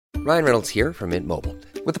Ryan Reynolds here from Mint Mobile.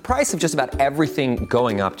 With the price of just about everything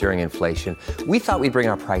going up during inflation, we thought we'd bring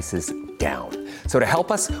our prices down. So to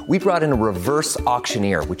help us, we brought in a reverse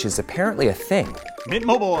auctioneer, which is apparently a thing. Mint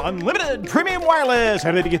Mobile Unlimited Premium Wireless.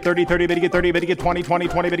 How to get 30, 30, bit to get 30, bit to get 20, 20,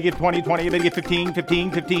 20, bit to get 20, 20, bit to get 15,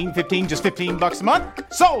 15, 15, 15, just $15 a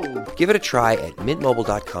month? Sold! Give it a try at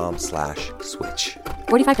mintmobile.com/switch.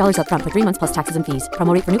 $45 up front for 3 months plus taxes and fees.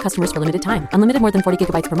 Promo rate for new customers for limited time. Unlimited more than 40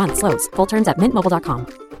 gigabytes per month. Slows full terms at mintmobile.com.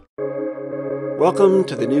 Welcome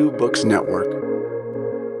to the New Books Network.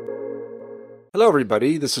 Hello,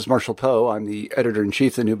 everybody. This is Marshall Poe. I'm the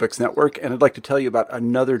editor-in-chief of the New Books Network, and I'd like to tell you about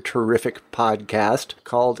another terrific podcast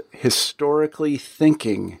called Historically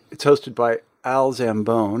Thinking. It's hosted by Al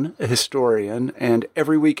Zambone, a historian, and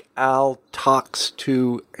every week Al talks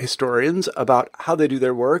to historians about how they do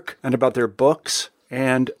their work and about their books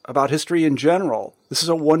and about history in general. This is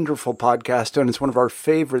a wonderful podcast, and it's one of our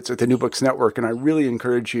favorites at the New Books Network, and I really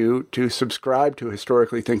encourage you to subscribe to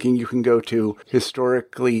Historically Thinking. You can go to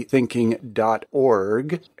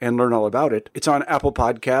historicallythinking.org and learn all about it. It's on Apple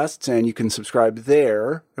Podcasts, and you can subscribe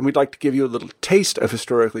there. And we'd like to give you a little taste of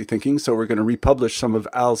Historically Thinking, so we're going to republish some of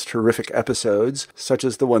Al's terrific episodes, such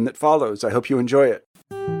as the one that follows. I hope you enjoy it.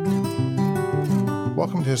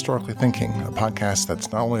 Welcome to Historically Thinking, a podcast that's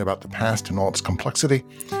not only about the past and all its complexity,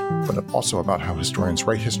 but also about how historians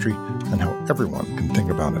write history and how everyone can think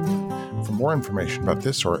about it. For more information about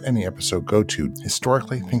this or any episode, go to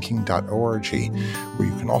historicallythinking.org, where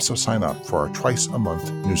you can also sign up for our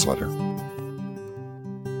twice-a-month newsletter.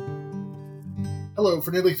 Hello. For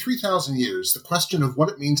nearly 3,000 years, the question of what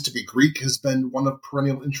it means to be Greek has been one of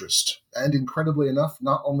perennial interest, and incredibly enough,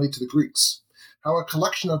 not only to the Greeks. How a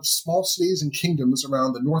collection of small cities and kingdoms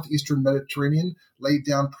around the northeastern Mediterranean laid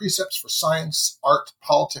down precepts for science, art,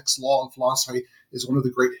 politics, law, and philosophy is one of the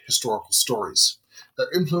great historical stories. Their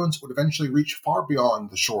influence would eventually reach far beyond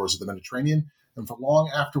the shores of the Mediterranean and for long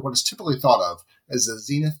after what is typically thought of as the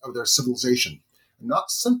zenith of their civilization, and not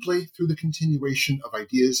simply through the continuation of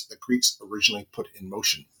ideas that Greeks originally put in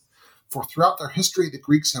motion. For throughout their history, the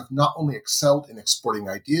Greeks have not only excelled in exporting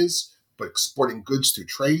ideas, but exporting goods through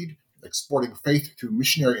trade, exporting faith through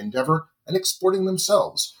missionary endeavor, and exporting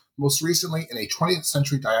themselves, most recently in a 20th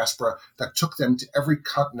century diaspora that took them to every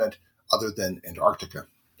continent other than Antarctica.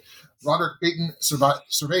 Roderick Bacon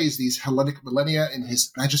surveys these Hellenic millennia in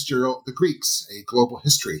his magisterial The Greeks, a Global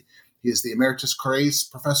History. He is the Emeritus Claret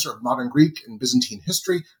Professor of Modern Greek and Byzantine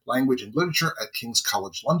History, Language and Literature at King's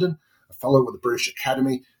College London, a Fellow with the British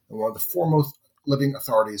Academy, and one of the foremost living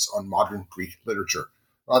authorities on modern Greek literature.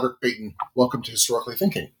 Roderick Bacon, welcome to Historically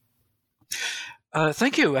Thinking.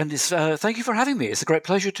 Thank you, and thank you for having me. It's a great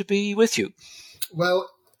pleasure to be with you. Well,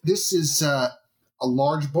 this is a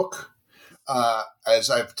large book. As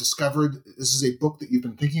I've discovered, this is a book that you've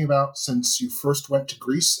been thinking about since you first went to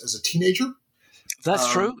Greece as a teenager. That's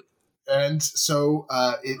true. And so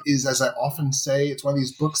it is, as I often say, it's one of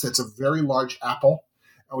these books that's a very large apple,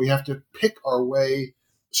 and we have to pick our way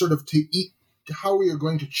sort of to eat, how we are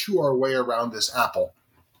going to chew our way around this apple.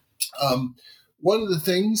 One of the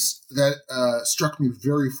things that struck me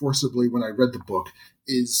very forcibly when I read the book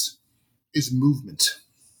is movement.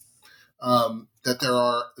 That there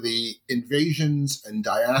are the invasions and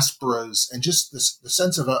diasporas and just the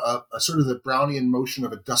sense of a sort of the Brownian motion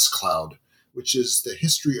of a dust cloud, which is the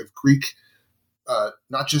history of Greek,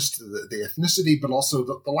 not just the ethnicity, but also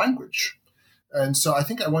the language. And so I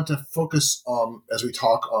think I want to focus as we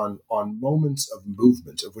talk on moments of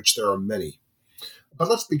movement, of which there are many. But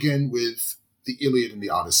let's begin with the Iliad and the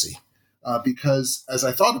Odyssey, because as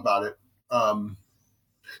I thought about it, the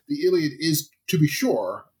Iliad is, to be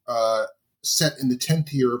sure, set in the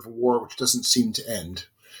 10th year of a war which doesn't seem to end,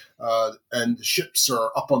 and the ships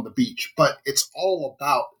are up on the beach. But it's all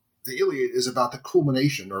about, the Iliad is about the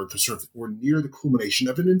culmination, or we're near the culmination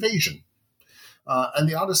of an invasion, and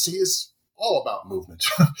the Odyssey is all about movement.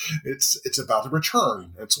 It's about a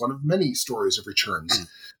return. It's one of many stories of returns.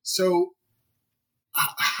 So.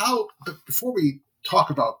 But before we talk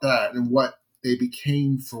about that and what they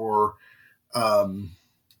became for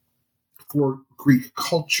Greek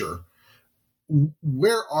culture,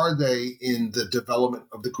 where are they in the development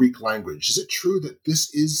of the Greek language? Is it true that this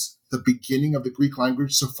is the beginning of the Greek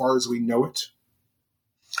language so far as we know it?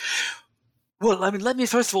 Well, I mean, let me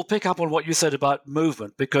first of all pick up on what you said about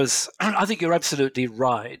movement, because I think you're absolutely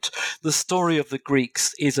right. The story of the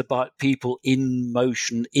Greeks is about people in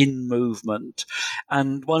motion, in movement.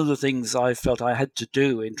 And one of the things I felt I had to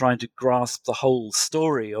do in trying to grasp the whole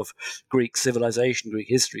story of Greek civilization, Greek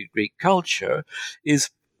history, Greek culture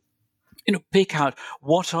is, pick out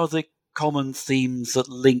what are the common themes that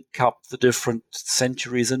link up the different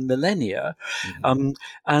centuries and millennia.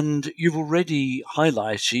 And you've already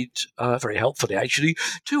highlighted, very helpfully actually,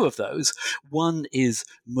 two of those. One is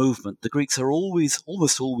movement. The Greeks are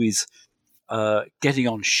almost always getting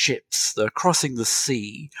on ships. They're crossing the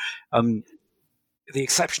sea. The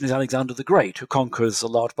exception is Alexander the Great, who conquers a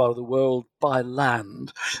large part of the world by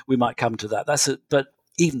land. We might come to that. That's it. But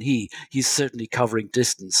even he's certainly covering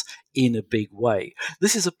distance in a big way.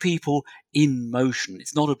 This is a people in motion.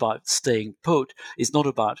 It's not about staying put. It's not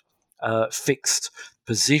about fixed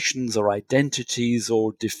positions or identities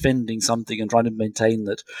or defending something and trying to maintain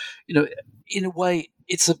that. In a way,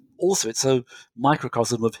 it's a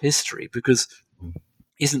microcosm of history, because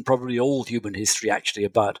isn't probably all human history actually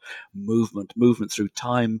about movement through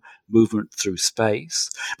time, movement through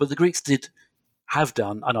space? But the Greeks have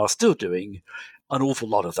done and are still doing an awful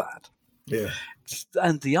lot of that. Yeah.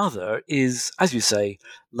 And the other is, as you say,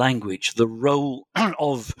 language, the role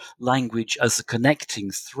of language as a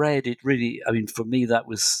connecting thread. It really, for me, that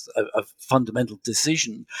was a fundamental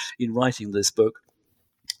decision in writing this book,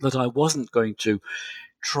 that I wasn't going to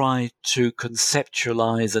try to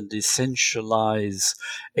conceptualize and essentialize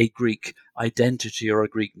a Greek identity or a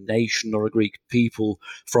Greek nation or a Greek people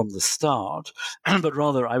from the start, but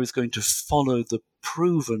rather I was going to follow the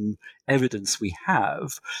proven evidence we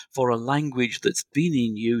have for a language that's been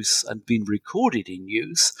in use and been recorded in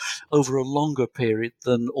use over a longer period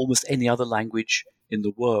than almost any other language in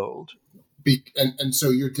the world. And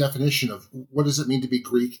so your definition of what does it mean to be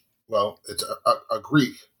Greek? Well, it's a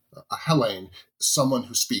Greek, a Hellene, someone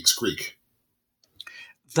who speaks Greek.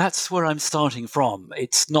 That's where I'm starting from.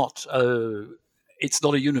 It's not a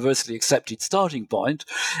universally accepted starting point,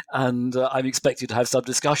 and I'm expected to have some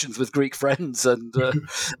discussions with Greek friends and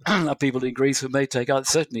people in Greece who may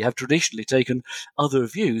certainly have traditionally taken other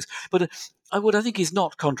views. But what I think is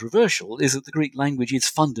not controversial is that the Greek language is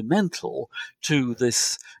fundamental to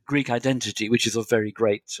this Greek identity, which is of very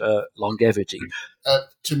great longevity.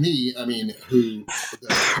 To me,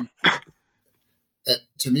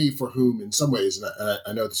 for whom, in some ways, and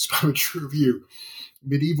I know this is probably true of you,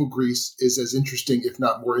 medieval Greece is as interesting, if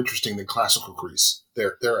not more interesting, than classical Greece.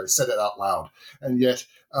 There, I said it out loud. And yet,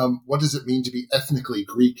 what does it mean to be ethnically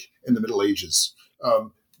Greek in the Middle Ages?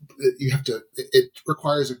 It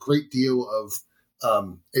requires a great deal of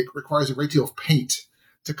paint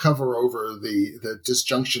to cover over the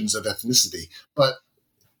disjunctions of ethnicity. But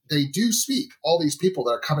they do speak. All these people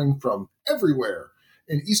that are coming from everywhere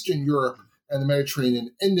in Eastern Europe and the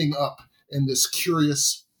Mediterranean, ending up in this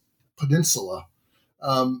curious peninsula,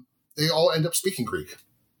 they all end up speaking Greek,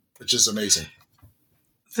 which is amazing.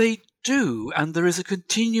 They do, and there is a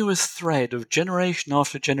continuous thread of generation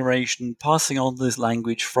after generation passing on this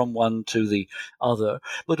language from one to the other,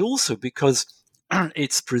 but also because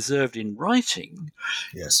it's preserved in writing.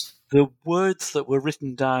 Yes. The words that were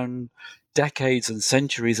written down decades and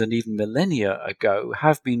centuries and even millennia ago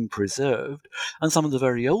have been preserved, and some of the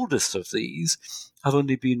very oldest of these have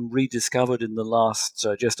only been rediscovered in the last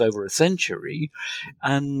just over a century,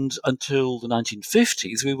 and until the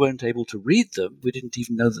 1950s we weren't able to read them. We didn't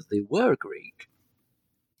even know that they were Greek.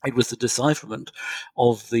 It was the decipherment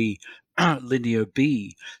of the Linear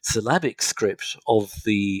B syllabic script of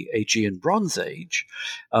the Aegean Bronze Age.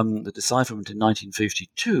 The decipherment in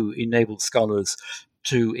 1952 enabled scholars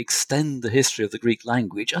to extend the history of the Greek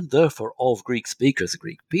language and therefore of Greek speakers, the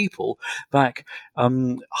Greek people, back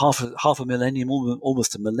half a millennium,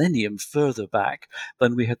 almost a millennium further back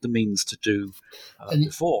than we had the means to do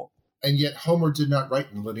before. And yet Homer did not write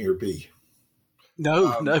in Linear B.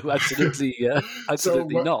 No, absolutely,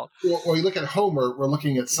 absolutely not. When we look at Homer, we're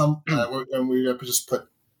looking at some, and we just put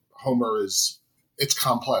Homer it's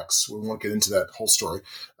complex. We won't get into that whole story,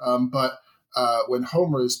 but when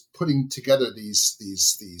Homer is putting together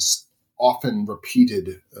these often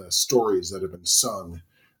repeated stories that have been sung,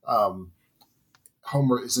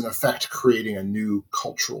 Homer is in effect creating a new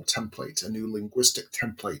cultural template, a new linguistic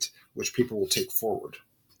template, which people will take forward.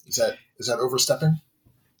 Is that overstepping?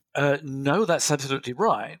 No, that's absolutely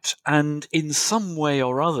right. And in some way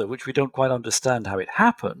or other, which we don't quite understand how it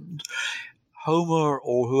happened, Homer,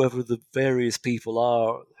 or whoever the various people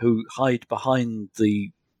are who hide behind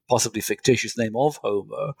the possibly fictitious name of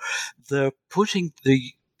Homer, they're putting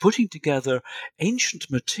together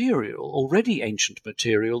already ancient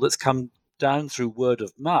material that's come down through word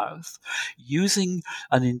of mouth, using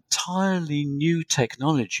an entirely new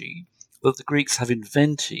technology that the Greeks have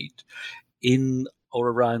invented in or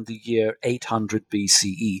around the year 800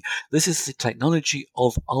 BCE. This is the technology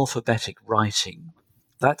of alphabetic writing.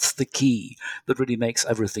 That's the key that really makes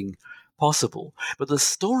everything possible. But the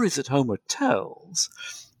stories that Homer tells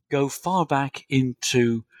go far back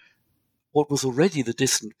into what was already the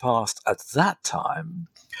distant past at that time.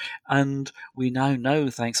 And we now know,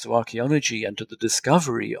 thanks to archaeology and to the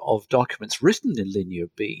discovery of documents written in Linear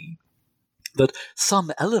B, that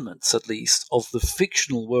some elements, at least, of the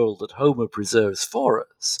fictional world that Homer preserves for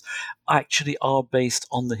us actually are based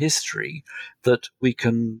on the history that we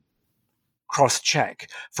can cross-check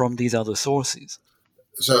from these other sources.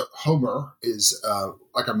 So Homer is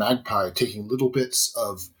like a magpie taking little bits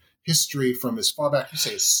of history from as far back, you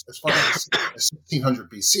say, as far back as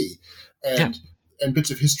 1600 BC, and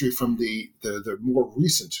bits of history from the more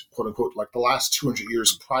recent, quote unquote, like the last 200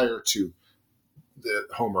 years prior to the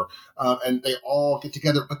Homer, and they all get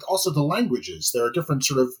together. But also the languages, there are different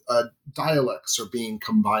sort of dialects are being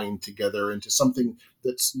combined together into something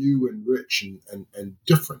that's new and rich and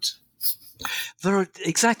different. There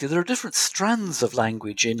are different strands of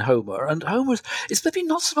language in Homer, and Homer is maybe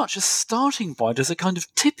not so much a starting point as a kind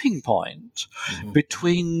of tipping point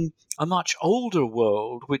between a much older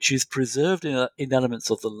world, which is preserved in elements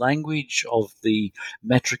of the language, of the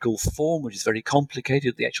metrical form, which is very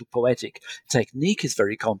complicated, the actual poetic technique is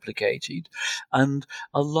very complicated, and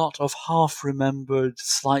a lot of half-remembered,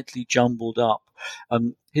 slightly jumbled up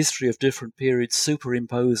history of different periods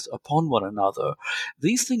superimposed upon one another.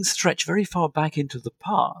 These things stretch very far back into the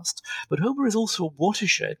past, but Homer is also a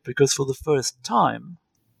watershed because for the first time,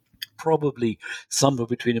 probably somewhere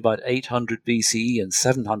between about 800 BCE and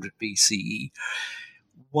 700 BCE,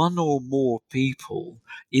 one or more people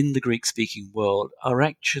in the Greek-speaking world are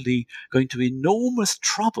actually going to enormous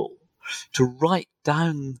trouble to write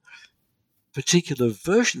down particular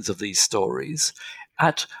versions of these stories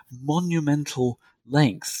at monumental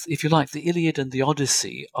length. If you like, the Iliad and the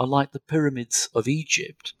Odyssey are like the pyramids of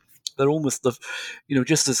Egypt. They're almost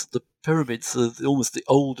just as the pyramids are almost the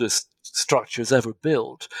oldest structures ever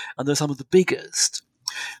built, and they're some of the biggest.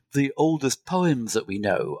 The oldest poems that we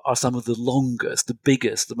know are some of the longest, the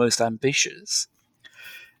biggest, the most ambitious.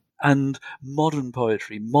 And modern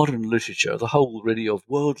poetry, modern literature, the whole really of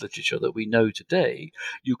world literature that we know today,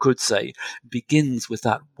 you could say, begins with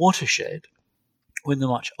that watershed when the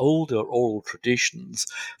much older oral traditions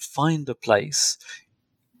find a place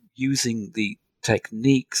using the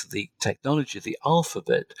techniques, the technology, the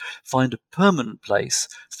alphabet, find a permanent place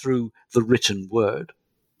through the written word.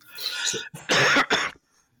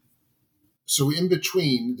 So in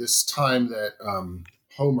between this time that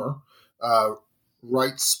Homer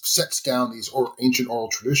sets down these ancient oral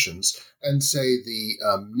traditions, and say the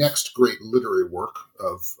next great literary work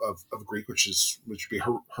of Greek, which would be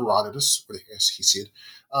Herodotus, or Hesiod,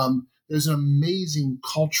 there's an amazing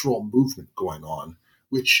cultural movement going on,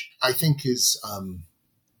 which I think is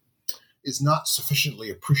not sufficiently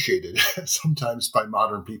appreciated sometimes by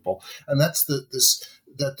modern people, and that's that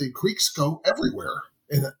the Greeks go everywhere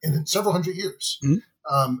in several hundred years,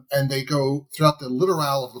 and they go throughout the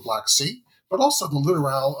littoral of the Black Sea, but also the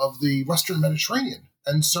littoral of the Western Mediterranean.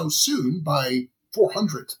 And so soon, by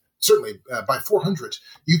 400,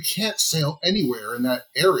 you can't sail anywhere in that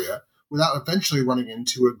area without eventually running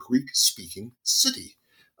into a Greek-speaking city.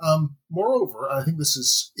 Moreover, I think this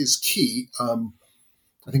is key.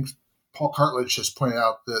 I think Paul Cartledge has pointed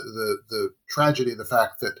out the tragedy of the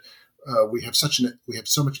fact that we have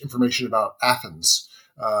so much information about Athens,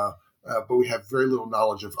 but we have very little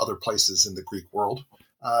knowledge of other places in the Greek world.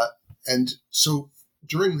 And so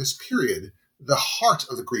during this period, the heart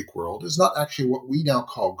of the Greek world is not actually what we now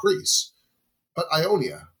call Greece, but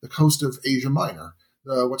Ionia, the coast of Asia Minor,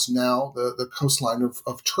 what's now the coastline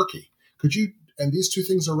of Turkey. And these two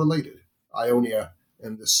things are related, Ionia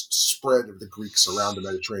and this spread of the Greeks around the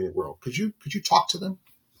Mediterranean world. Could you talk to them?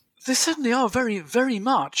 They certainly are, very, very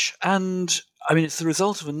much. And I mean, it's the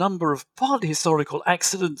result of a number of partly historical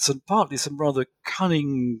accidents and partly some rather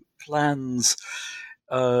cunning plans,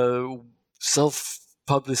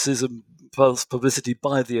 self-publicity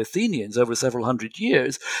by the Athenians over several hundred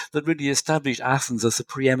years that really established Athens as a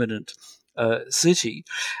preeminent city.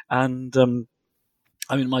 And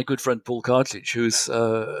I mean, my good friend Paul Cartledge, who's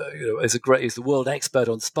is the world expert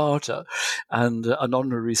on Sparta and an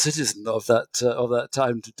honorary citizen of that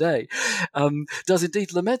time today, does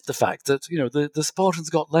indeed lament the fact that the Spartans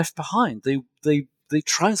got left behind. They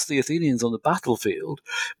trounced the Athenians on the battlefield,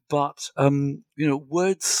 but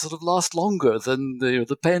words sort of last longer than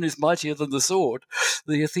the pen is mightier than the sword.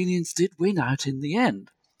 The Athenians did win out in the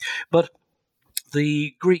end, but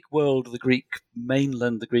the Greek world, the Greek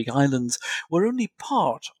mainland, the Greek islands were only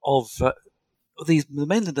part of the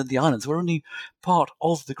mainland and the islands were only part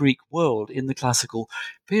of the Greek world in the classical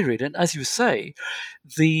period. And as you say,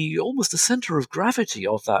 almost the center of gravity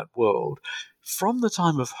of that world from the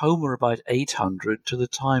time of Homer about 800 to the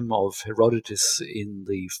time of Herodotus in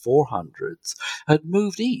the 400s, had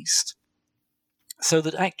moved east. So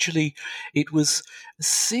that actually it was a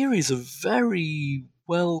series of very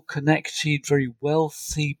well-connected, very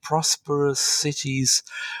wealthy, prosperous cities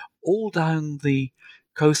all down the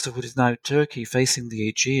coast of what is now Turkey, facing the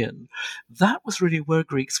Aegean. That was really where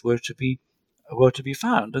Greeks were to be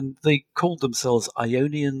found, and they called themselves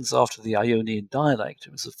Ionians after the Ionian dialect.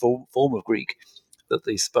 It was a form of Greek that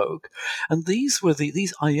they spoke, and these were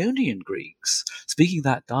these Ionian Greeks speaking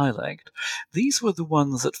that dialect. These were the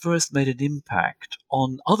ones that first made an impact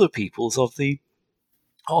on other peoples of the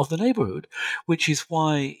neighborhood, which is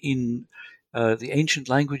why in the ancient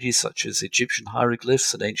languages such as Egyptian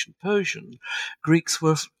hieroglyphs and ancient Persian, Greeks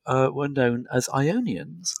were known as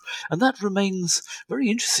Ionians, and that remains very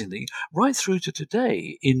interestingly right through to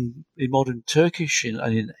today in modern Turkish,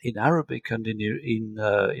 in Arabic, and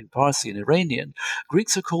in Parsi and Iranian.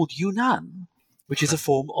 Greeks are called Yunan, which is a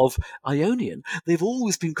form of Ionian. They've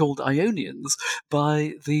always been called Ionians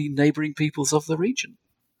by the neighboring peoples of the region.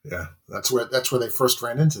 Yeah, that's where they first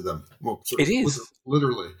ran into them. Well, it is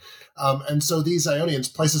literally, and so these Ionians,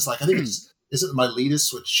 places like, I think is it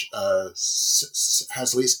Miletus, which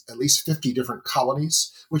has at least 50 different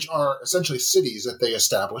colonies, which are essentially cities that they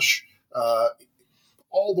establish,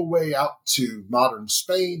 all the way out to modern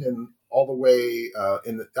Spain, and all the way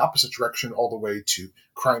in the opposite direction, all the way to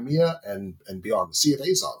Crimea and beyond, the Sea of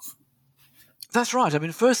Azov. That's right. I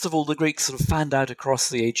mean, first of all, the Greeks sort of fanned out across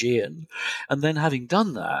the Aegean, and then having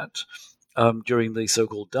done that during the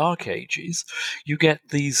so-called Dark Ages, you get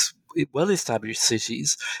these well-established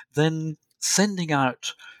cities then sending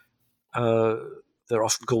out, they're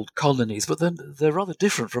often called colonies, but then they're rather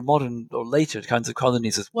different from modern or later kinds of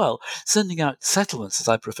colonies as well, sending out settlements, as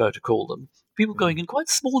I prefer to call them, people going in quite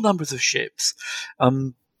small numbers of ships,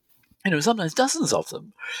 sometimes dozens of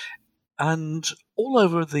them, and all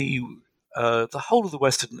over the whole of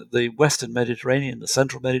the Western Mediterranean, the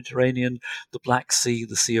Central Mediterranean, the Black Sea,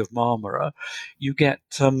 the Sea of Marmara. You get,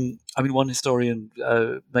 one historian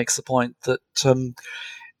makes the point that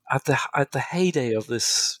at the heyday of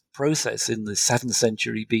this process in the 7th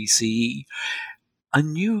century BCE, a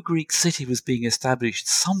new Greek city was being established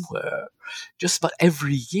somewhere just about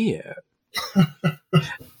every year.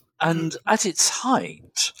 And at its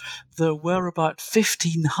height, there were about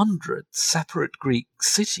 1,500 separate Greek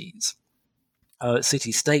cities.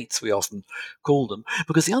 City-states, we often call them,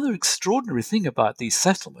 because the other extraordinary thing about these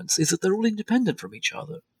settlements is that they're all independent from each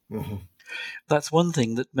other. Mm-hmm. That's one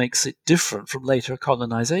thing that makes it different from later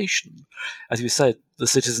colonization. As you said, the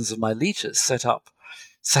citizens of Miletus set up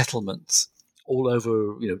settlements all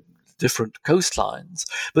over, different coastlines,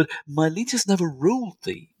 but Miletus never ruled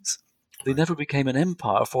these. They never became an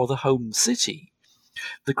empire for the home city.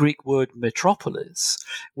 The Greek word metropolis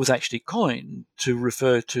was actually coined to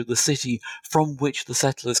refer to the city from which the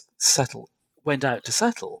settlers went out to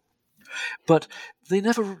settle. But they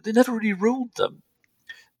never really ruled them.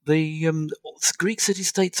 The Greek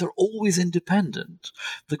city-states are always independent.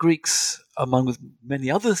 The Greeks, among many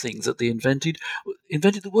other things that they invented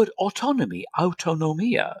the word autonomy,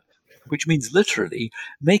 autonomia, which means literally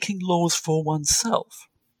making laws for oneself.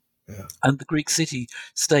 Yeah. And the Greek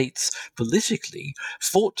city-states politically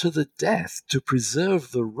fought to the death to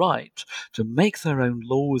preserve the right to make their own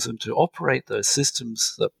laws and to operate their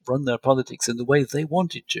systems, that run their politics in the way they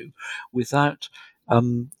wanted to, without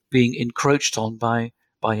being encroached on by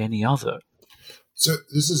any other. So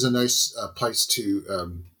this is a nice place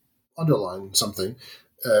to underline something.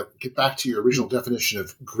 Get back to your original definition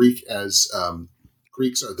of Greek as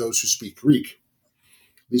Greeks are those who speak Greek.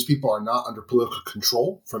 These people are not under political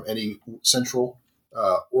control from any central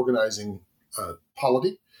organizing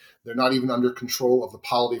polity. They're not even under control of the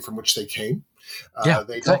polity from which they came.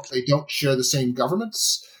 They don't share the same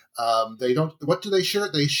governments. They don't. What do they share?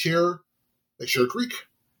 They share Greek,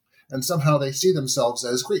 and somehow they see themselves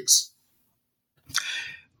as Greeks.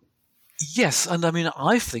 Yes, and I mean,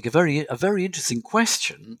 I think a very interesting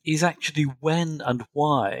question is actually when and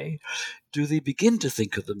why do they begin to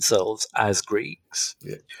think of themselves as Greeks?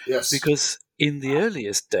 Yeah. Yes. Because in the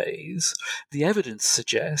earliest days, the evidence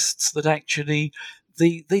suggests that actually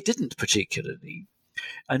they didn't particularly.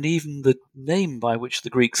 And even the name by which the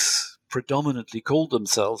Greeks predominantly called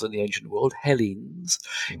themselves in the ancient world, Hellenes,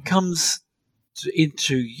 comes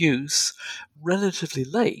into use relatively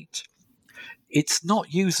late. It's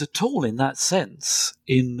not used at all in that sense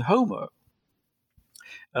in Homer.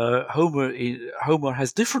 Homer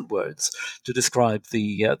has different words to describe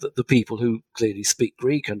the people who clearly speak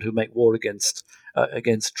Greek and who make war against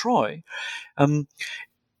Troy. The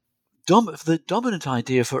dominant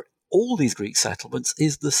idea for all these Greek settlements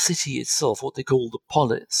is the city itself, what they call the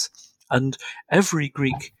polis. And every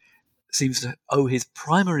Greek seems to owe his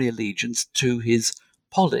primary allegiance to his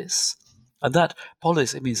polis. And that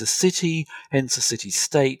polis, it means a city, hence a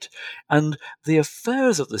city-state. And the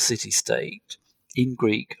affairs of the city-state in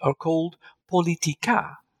Greek are called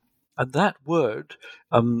politika. And that word,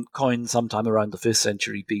 coined sometime around the 5th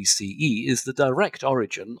century BCE, is the direct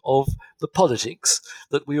origin of the politics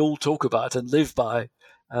that we all talk about and live by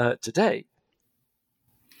today.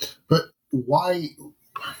 But why?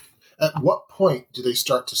 At what point do they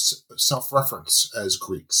start to self-reference as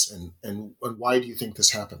Greeks, and why do you think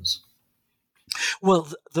this happens? Well,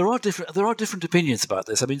 there are different opinions about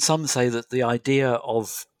this. I mean, some say that the idea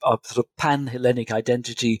of a sort of pan-Hellenic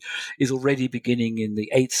identity is already beginning in the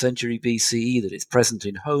 8th century BCE, that it's present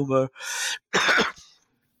in Homer.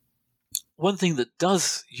 One thing that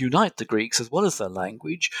does unite the Greeks, as well as their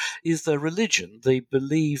language, is their religion. They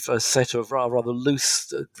believe a set of rather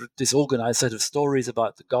loose, disorganized set of stories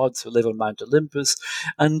about the gods who live on Mount Olympus.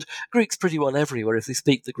 And Greeks pretty well everywhere, if they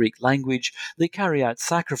speak the Greek language, they carry out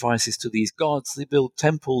sacrifices to these gods. They build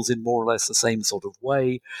temples in more or less the same sort of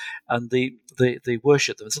way, and they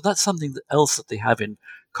worship them. So that's something else that they have in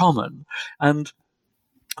common. And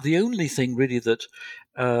the only thing really that,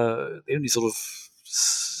 the only sort of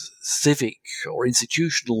civic or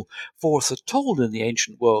institutional force at all in the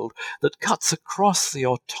ancient world that cuts across the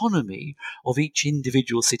autonomy of each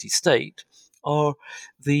individual city-state are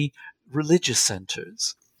the religious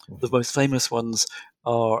centers. The most famous ones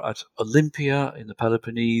are at Olympia in the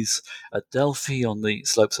Peloponnese, at Delphi on the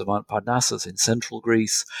slopes of Mount Parnassus in central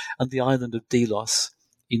Greece, and the island of Delos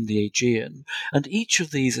in the Aegean. And each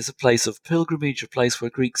of these is a place of pilgrimage, a place where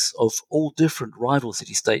Greeks of all different rival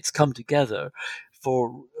city-states come together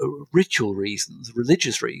for ritual reasons,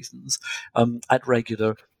 religious reasons, at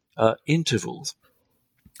regular intervals.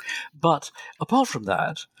 But apart from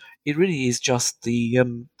that, it really is just the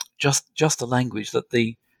language that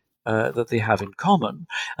they have in common,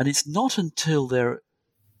 and it's not until they're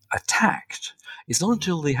attacked, it's not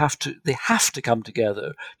until they have to come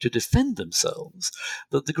together to defend themselves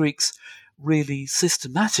that the Greeks really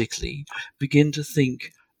systematically begin to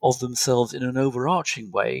think of themselves in an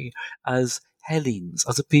overarching way as Hellenes,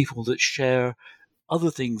 as a people that share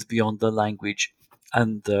other things beyond their language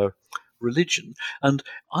and their religion. And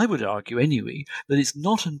I would argue anyway that it's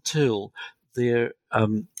not until the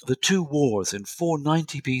two wars in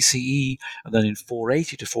 490 BCE and then in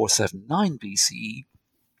 480 to 479 BCE,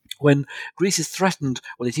 when Greece is threatened,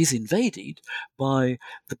 well, it is invaded by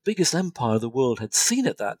the biggest empire the world had seen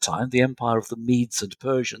at that time, the empire of the Medes and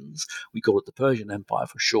Persians. We call it the Persian Empire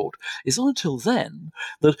for short. It's not until then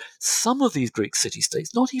that some of these Greek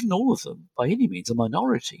city-states, not even all of them, by any means a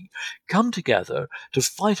minority, come together to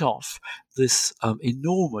fight off this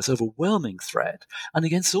enormous, overwhelming threat, and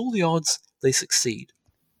against all the odds, they succeed.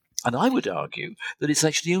 And I would argue that it's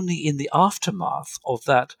actually only in the aftermath of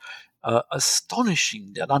that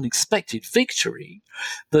astonishing and unexpected victory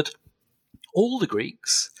that all the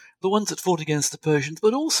Greeks, the ones that fought against the Persians,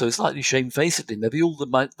 but also slightly shamefacedly, maybe all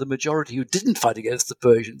the majority who didn't fight against the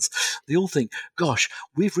Persians, they all think, gosh,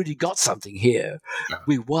 we've really got something here.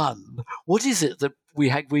 We won. What is it that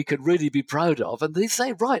we could really be proud of? And they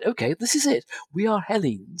say, right, okay, this is it. We are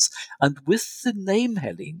Hellenes. And with the name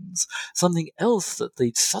Hellenes, something else that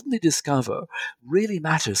they suddenly discover really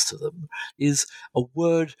matters to them is a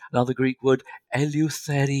word, another Greek word,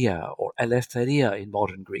 eleutheria, or eleftheria in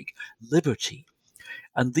modern Greek, liberty.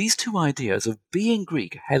 And these two ideas of being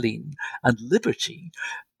Greek, Hellene, and liberty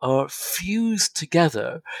are fused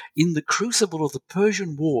together in the crucible of the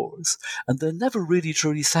Persian Wars, and they're never really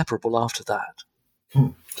truly separable after that.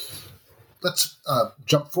 Let's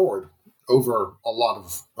jump forward over a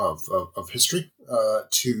lot of history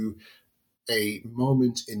to a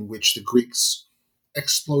moment in which the Greeks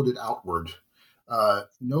exploded outward,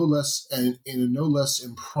 no less, and in a no less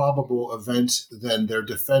improbable event than their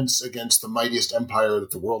defense against the mightiest empire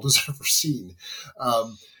that the world has ever seen.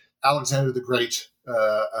 Alexander the Great,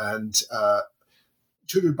 and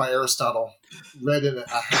tutored by Aristotle, bred in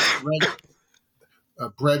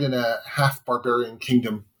a half barbarian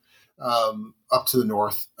kingdom up to the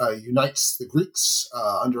north, unites the Greeks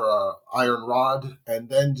under an iron rod, and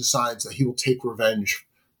then decides that he will take revenge,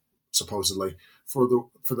 supposedly, for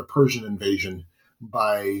the Persian invasion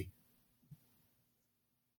by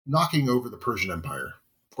knocking over the Persian Empire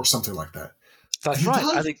or something like that. That's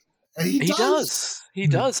right. And he does. He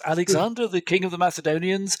does. Alexander, the king of the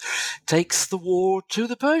Macedonians, takes the war to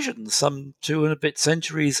the Persians some 2.5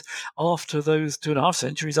 centuries after those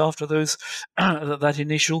that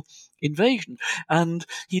initial invasion, and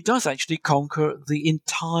he does actually conquer the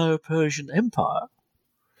entire Persian Empire.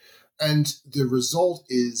 And the result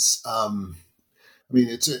is,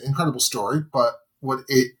 it's an incredible story, but what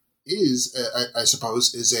it is, I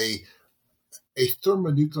suppose, is a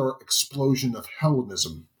thermonuclear explosion of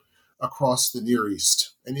Hellenism across the Near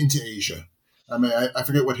East and into Asia. I mean, I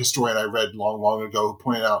forget what historian I read long ago who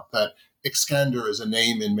pointed out that Iskander is a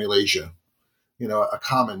name in Malaysia, a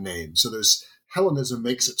common name. So there's Hellenism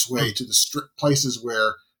makes its way to the strict places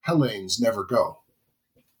where Hellenes never go.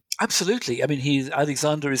 Absolutely. I mean,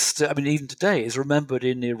 Alexander is, even today, is remembered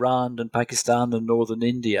in Iran and Pakistan and northern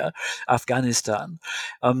India, Afghanistan.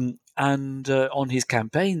 And on his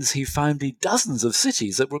campaigns, he founded dozens of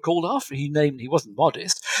cities that were called after. He wasn't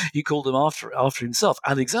modest. He called them after himself.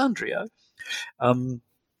 Alexandria.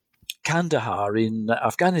 Kandahar in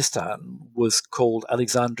Afghanistan was called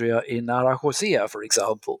Alexandria in Arachosia, for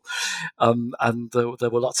example. And there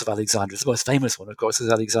were lots of Alexandrias. The most famous one, of course, is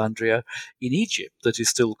Alexandria in Egypt, that is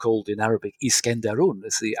still called in Arabic Iskenderun.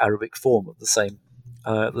 It's the Arabic form of the same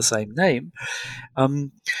name.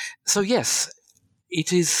 So yes,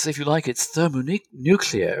 it is, if you like, it's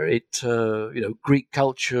thermonuclear. Greek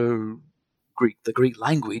culture, the Greek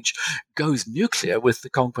language goes nuclear with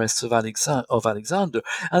the conquests of Alexander.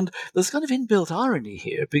 And there's kind of inbuilt irony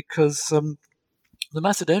here, because the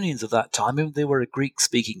Macedonians of that time, they were a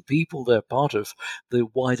Greek-speaking people. They're part of the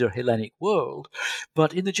wider Hellenic world.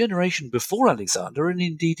 But in the generation before Alexander, and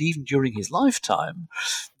indeed even during his lifetime,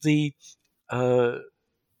 the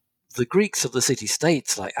Greeks of the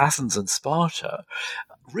city-states like Athens and Sparta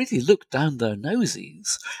really looked down their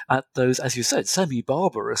noses at those, as you said,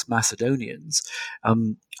 semi-barbarous Macedonians.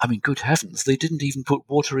 Good heavens, they didn't even put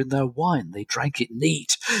water in their wine. They drank it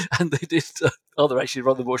neat, and they did other actually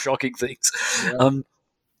rather more shocking things. Yeah.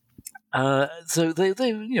 So they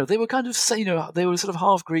were kind of, they were sort of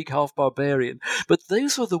half Greek, half barbarian. But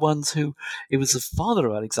those were the ones who, it was the father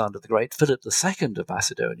of Alexander the Great, Philip II of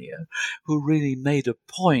Macedonia, who really made a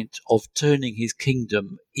point of turning his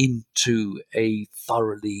kingdom into a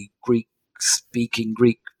thoroughly Greek-speaking,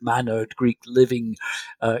 Greek-mannered, Greek-living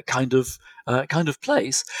kind of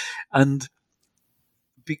place. And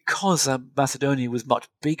because Macedonia was much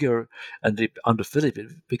bigger, and under Philip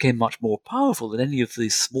it became much more powerful than any of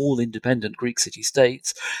these small independent Greek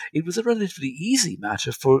city-states, it was a relatively easy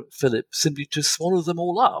matter for Philip simply to swallow them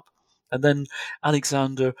all up. And then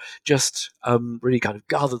Alexander just really kind of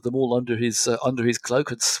gathered them all under his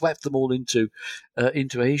cloak and swept them all into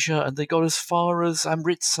Asia, and they got as far as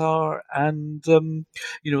Amritsar and the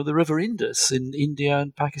River Indus in India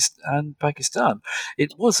and Pakistan.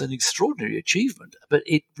 It was an extraordinary achievement, but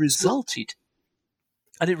it resulted.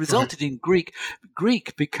 And it resulted in Greek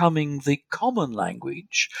becoming the common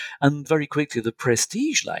language, and very quickly the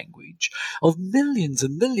prestige language, of millions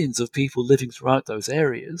and millions of people living throughout those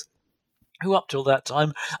areas, who up till that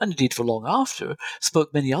time, and indeed for long after,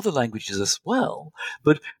 spoke many other languages as well.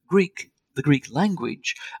 But the Greek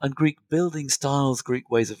language and Greek building styles, Greek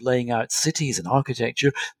ways of laying out cities and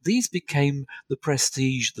architecture, these became the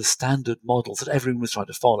prestige, the standard models that everyone was trying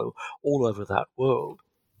to follow all over that world.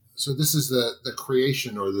 So this is the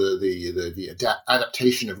creation or the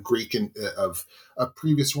adaptation of Greek and of a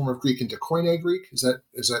previous form of Greek into Koine Greek. Is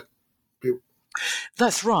that?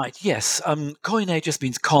 That's right. Yes, Koine just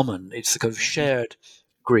means common. It's a kind of shared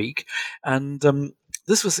Greek, and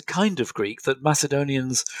this was the kind of Greek that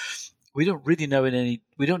Macedonians. We don't really know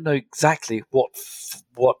we don't know exactly what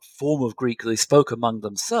form of Greek they spoke among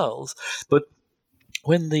themselves, but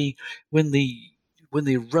when they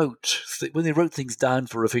wrote things down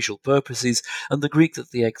for official purposes, and the Greek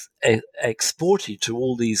that they exported to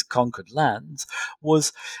all these conquered lands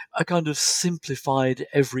was a kind of simplified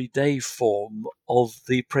everyday form of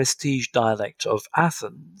the prestige dialect of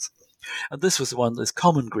Athens. And this was the one that's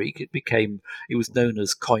common Greek. It was known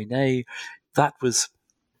as Koine. That was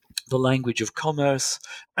the language of commerce,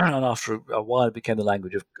 and after a while it became the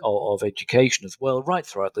language of education as well, right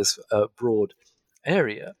throughout this broad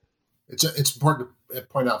area. It's important to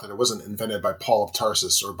point out that it wasn't invented by Paul of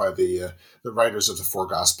Tarsus or by the writers of the four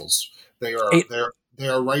Gospels. They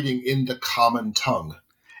are writing in the common tongue.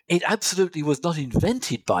 It absolutely was not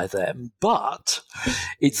invented by them, but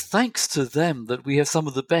it's thanks to them that we have some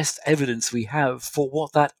of the best evidence we have for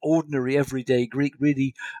what that ordinary everyday Greek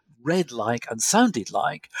really read like and sounded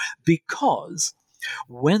like, because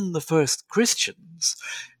when the first Christian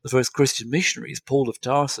missionaries, Paul of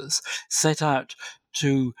Tarsus, set out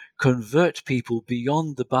to convert people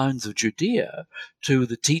beyond the bounds of Judea to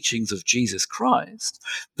the teachings of Jesus Christ,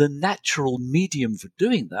 the natural medium for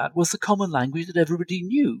doing that was the common language that everybody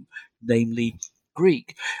knew, namely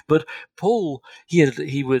Greek. But Paul, he had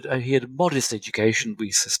a modest education,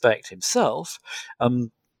 we suspect himself,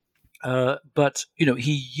 but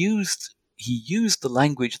he used the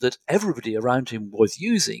language that everybody around him was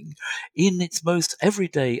using in its most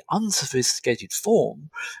everyday, unsophisticated form,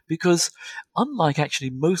 because unlike actually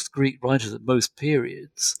most Greek writers at most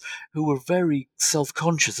periods, who were very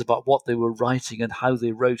self-conscious about what they were writing and how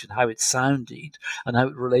they wrote and how it sounded and how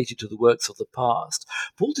it related to the works of the past,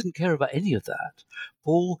 Paul didn't care about any of that.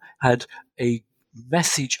 Paul had a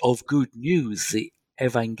message of good news, the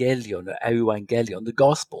Evangelion, or Euangelion, the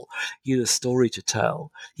gospel. He had a story to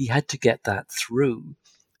tell. He had to get that through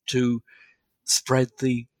to spread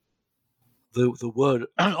the word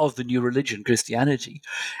of the new religion, Christianity.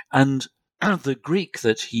 And the Greek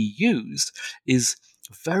that he used is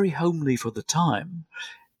very homely for the time.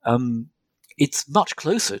 It's much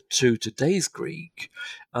closer to today's Greek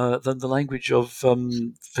than the language of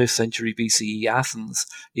 5th century BCE Athens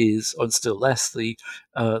is, and still less the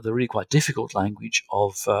really quite difficult language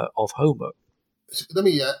of Homer. Let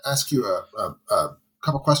me ask you a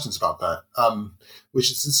couple questions about that.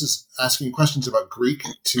 This is asking questions about Greek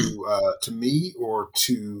to me or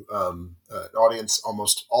to an audience,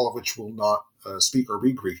 almost all of which will not speak or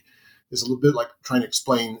read Greek. It's a little bit like trying to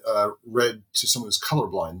explain red to someone who's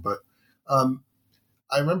colorblind, but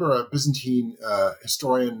I remember a Byzantine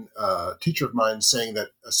historian, teacher of mine, saying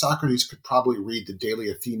that Socrates could probably read the Daily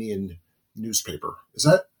Athenian newspaper.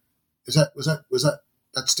 That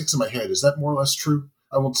sticks in my head? Is that more or less true?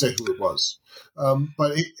 I won't say who it was,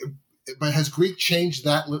 but has Greek changed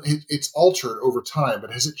that? It's altered over time,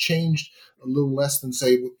 but has it changed a little less than,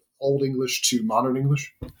 say, Old English to modern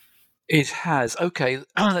English? It has. Okay,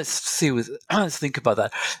 let's think about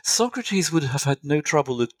that. Socrates would have had no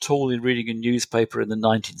trouble at all in reading a newspaper in the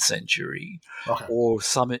 19th century, okay, or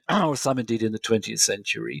some indeed in the 20th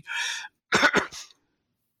century.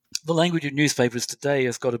 The language of newspapers today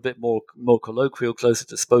has got a bit more colloquial, closer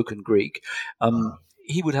to spoken Greek.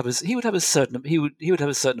 He would have a certain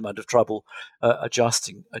amount of trouble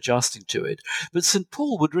adjusting to it. But St.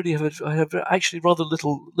 Paul would really have actually rather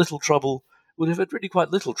little trouble. Would have had really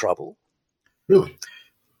quite little trouble. Really?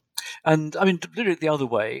 And I mean, to put it the other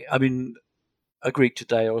way, I mean, a Greek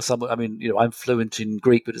today or someone, I mean, I'm fluent in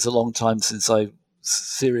Greek, but it's a long time since I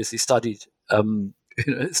seriously studied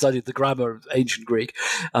the grammar of ancient Greek.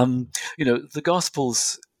 The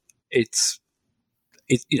Gospels, it's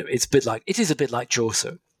a bit like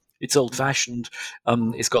Chaucer. It's old-fashioned.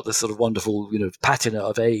 It's got this sort of wonderful, patina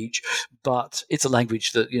of age, but it's a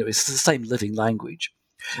language that, it's the same living language.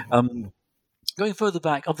 Going further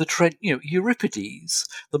back, of the Euripides,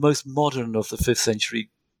 the most modern of the 5th century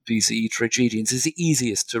BCE tragedians, is the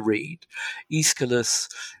easiest to read. Aeschylus,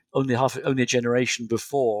 only a generation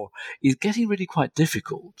before, is getting really quite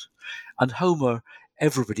difficult. And Homer,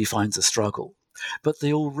 everybody finds a struggle. But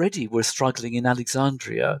they already were struggling in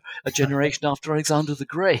Alexandria, a generation after Alexander the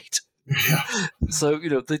Great. Yeah. So,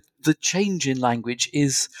 the change in language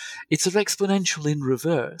it's sort of exponential in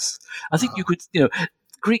reverse. I think you could,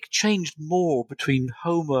 Greek changed more between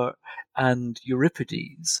Homer and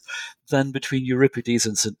Euripides than between Euripides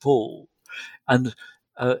and St. Paul, and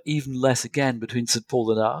even less again between St.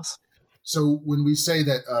 Paul and us. So when we say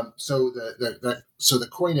that, the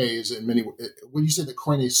Koine is in many. When you say the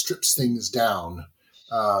Koine strips things down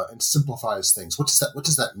and simplifies things, what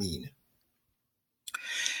does that mean?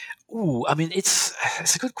 Ooh, I mean, it's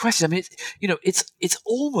a good question. I mean, it's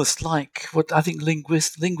almost like what I think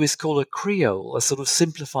linguists call a Creole, a sort of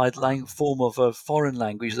simplified form of a foreign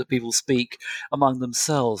language that people speak among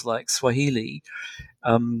themselves, like Swahili,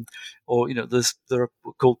 or there are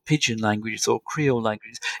called pidgin languages or Creole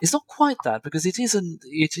languages. It's not quite that, because it is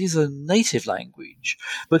a native language,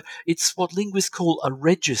 but it's what linguists call a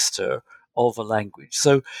register of a language.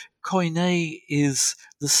 So Koine is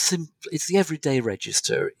it's the everyday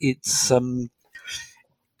register. It's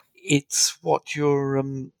it's what you're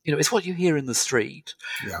it's what you hear in the street.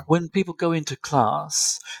 Yeah. When people go into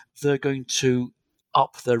class, they're going to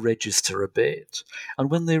up their register a bit, and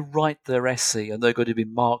when they write their essay and they're going to be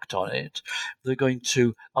marked on it, they're going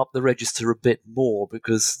to up the register a bit more,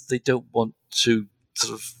 because they don't want to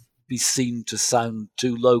sort of be seen to sound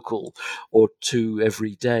too local or too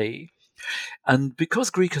everyday. And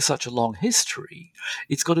because Greek has such a long history,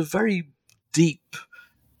 it's got a very deep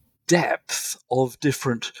depth of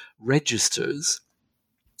different registers.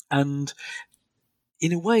 And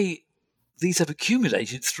in a way, these have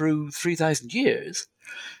accumulated through 3,000 years,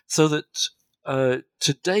 so that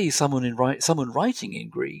today someone writing in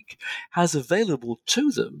Greek has available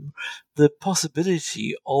to them the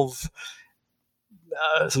possibility of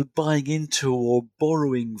sort of buying into or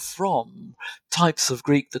borrowing from types of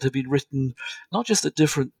Greek that have been written not just at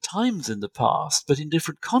different times in the past, but in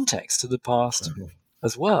different contexts of the past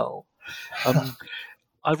as well. I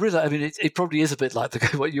mean, it probably is a bit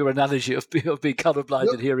like what your analogy of being colorblind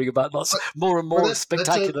and hearing about lots more and more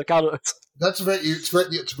spectacular colors. That's very. It's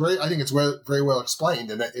very. I think it's very well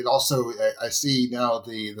explained, and it also. I see now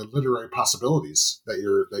the literary possibilities that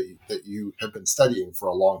you have been studying for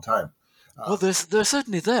a long time. Well, they're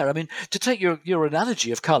certainly there. I mean, to take your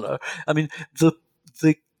analogy of color, I mean the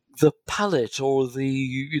palette or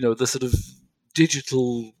the sort of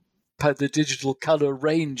digital color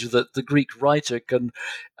range that the Greek writer can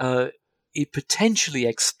potentially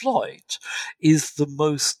exploit is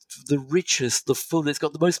the richest, the full. It's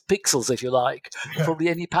got the most pixels, if you like, probably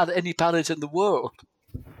any palette in the world.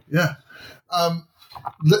 Yeah.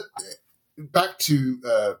 Back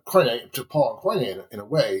to Koine, to Paul and Koine in a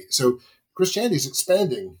way. So Christianity is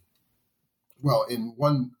expanding. Well, in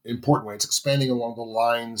one important way, it's expanding along the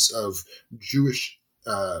lines of Jewish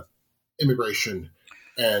immigration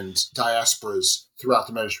and diasporas throughout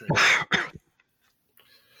the Mediterranean.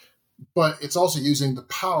 But it's also using the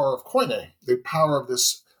power of Koine, the power of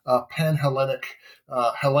this pan-Hellenic,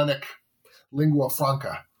 Hellenic lingua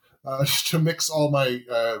franca, to mix all my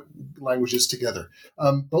languages together.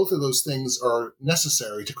 Both of those things are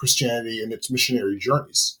necessary to Christianity and its missionary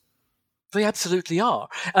journeys. They absolutely are.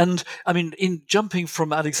 And, I mean, in jumping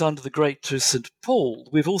from Alexander the Great to St. Paul,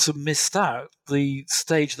 we've also missed out the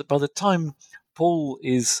stage that by the time Paul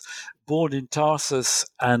is born in Tarsus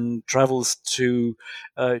and travels to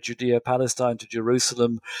Judea, Palestine, to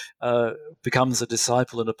Jerusalem, becomes a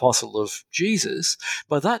disciple and apostle of Jesus,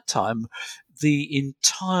 by that time, the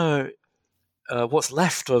entire what's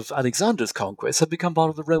left of Alexander's conquest had become part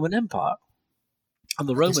of the Roman Empire. And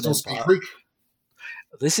the Roman Empire... Greek.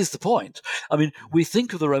 This is the point. I mean, we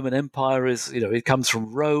think of the Roman Empire as, it comes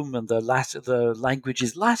from Rome and the language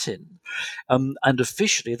is Latin. And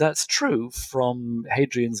officially that's true from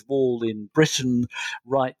Hadrian's Wall in Britain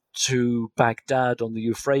right to Baghdad on the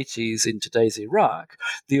Euphrates in today's Iraq.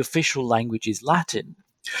 The official language is Latin.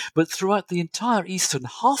 But throughout the entire eastern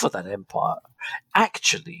half of that empire,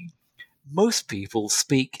 actually, most people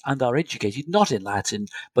speak and are educated not in Latin,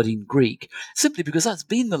 but in Greek, simply because that's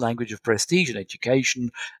been the language of prestige and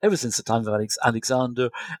education ever since the time of Alexander,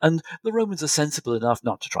 and the Romans are sensible enough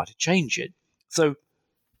not to try to change it. So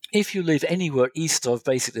if you live anywhere east of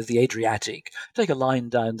basically the Adriatic, take a line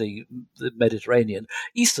down the Mediterranean,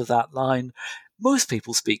 east of that line, most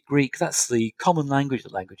people speak Greek. That's the common language, the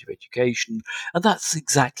language of education, and that's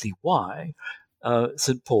exactly why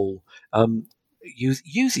St. Paul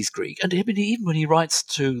uses Greek. And even when he writes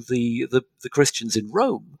to the Christians in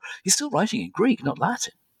Rome, he's still writing in Greek, not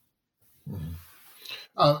Latin. Mm-hmm.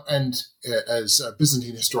 And as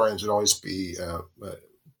Byzantine historians would always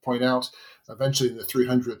point out, eventually in the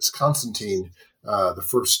 300s, Constantine, the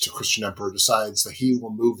first Christian emperor, decides that he will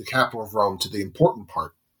move the capital of Rome to the important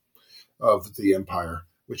part of the empire,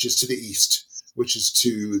 which is to the east, which is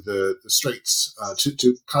to the straits,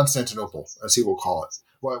 to Constantinople, as he will call it.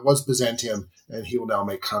 Well, it was Byzantium, and he will now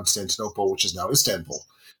make Constantinople, which is now Istanbul.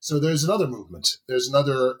 So there's another movement. There's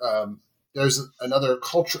another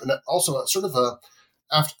culture, and also at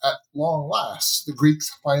long last, the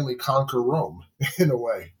Greeks finally conquer Rome in a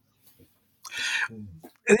way.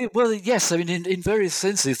 Well, yes. I mean, in various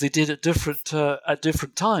senses, they did at different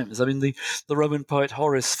times. I mean, the Roman poet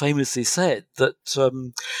Horace famously said that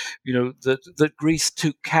that Greece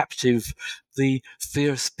took captive the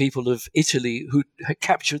fierce people of Italy who had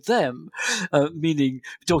captured them, meaning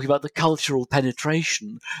talking about the cultural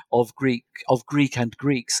penetration of Greek and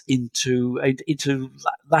Greeks into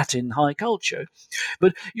Latin high culture.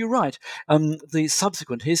 But you're right. The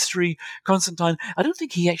subsequent history, Constantine, I don't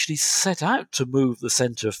think he actually set out to move the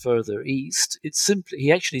center further east. It's simply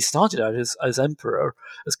he actually started out as emperor,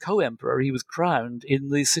 as co-emperor. He was crowned in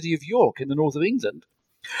the city of York in the north of England,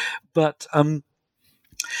 but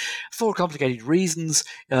for complicated reasons,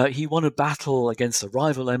 he won a battle against a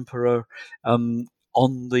rival emperor on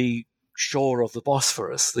the shore of the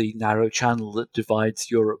Bosphorus, the narrow channel that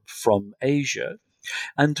divides Europe from Asia.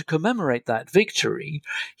 And to commemorate that victory,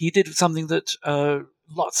 he did something that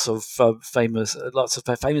lots of famous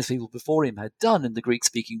people before him had done in the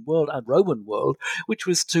Greek-speaking world and Roman world, which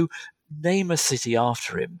was to name a city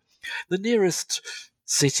after him. The nearest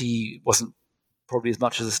city wasn't probably as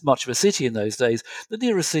much of a city in those days. The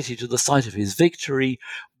nearest city to the site of his victory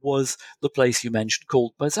was the place you mentioned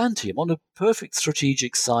called Byzantium, on a perfect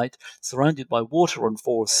strategic site, surrounded by water and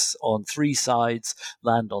force on 3 sides,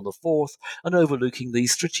 land on the 4th, and overlooking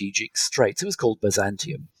these strategic straits. It was called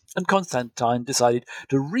Byzantium. And Constantine decided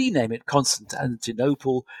to rename it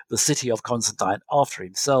Constantinople, the city of Constantine, after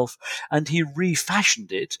himself, and he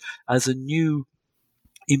refashioned it as a new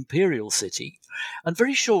imperial city. And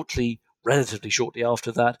relatively shortly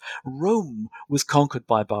after that, Rome was conquered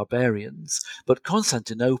by barbarians, but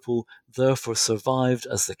Constantinople therefore survived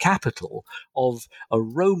as the capital of a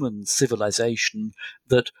Roman civilization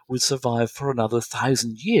that would survive for another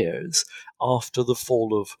 1,000 years after the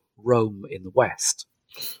fall of Rome in the West.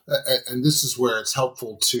 And this is where it's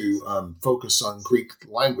helpful to focus on Greek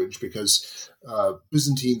language, because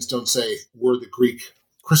Byzantines don't say we're the Greek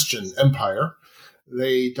Christian Empire.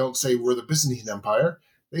 They don't say we're the Byzantine Empire.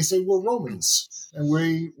 They say we're Romans, and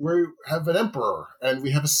we have an emperor, and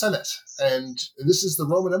we have a senate, and this is the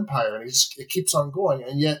Roman Empire, and it keeps on going,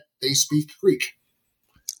 and yet they speak Greek.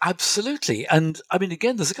 Absolutely. And I mean,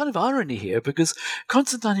 again, there's a kind of irony here, because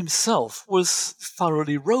Constantine himself was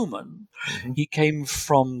thoroughly Roman. Mm-hmm. He came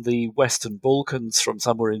from the Western Balkans, from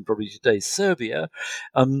somewhere in probably today's Serbia,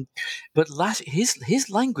 but his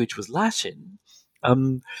language was Latin.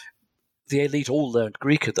 The elite all learned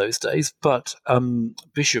Greek in those days, but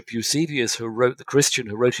Bishop Eusebius, who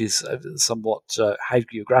wrote his somewhat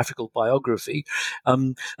hagiographical biography,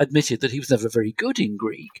 admitted that he was never very good in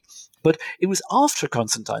Greek. But it was after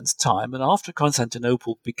Constantine's time, and after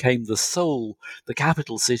Constantinople became the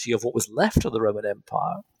capital city of what was left of the Roman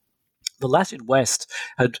Empire, the Latin West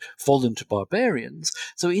had fallen to barbarians.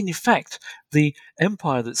 So in effect, the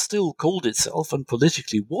empire that still called itself and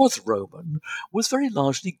politically was Roman was very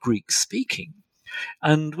largely Greek-speaking.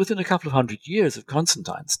 And within a couple of 100 years of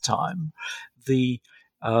Constantine's time, the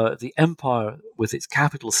empire, with its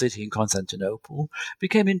capital city in Constantinople,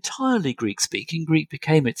 became entirely Greek-speaking. Greek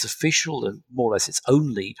became its official and more or less its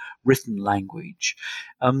only written language,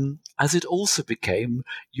 as it also became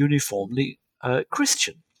uniformly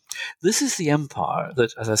Christian. This is the empire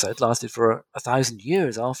that, as I said, lasted for 1,000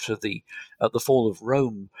 years after the fall of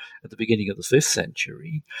Rome at the beginning of the 5th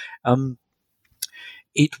century.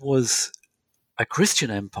 It was a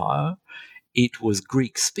Christian empire. It was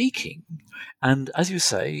Greek-speaking. And as you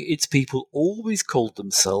say, its people always called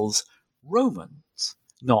themselves Romans,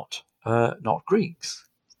 not Greeks.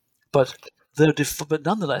 But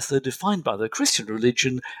nonetheless, they're defined by their Christian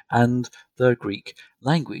religion and their Greek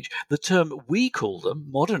language. The term we call them,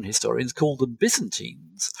 modern historians call them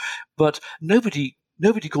Byzantines, but nobody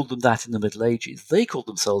called them that in the Middle Ages. They called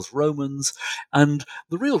themselves Romans, and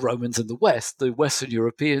the real Romans in the West, the Western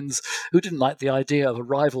Europeans, who didn't like the idea of a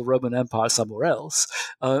rival Roman Empire somewhere else,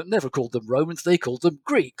 never called them Romans, they called them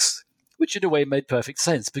Greeks, which in a way made perfect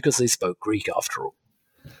sense because they spoke Greek after all.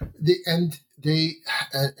 And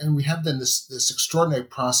we have then this extraordinary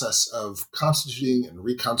process of constituting and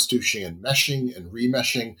reconstituting and meshing and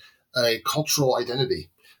remeshing a cultural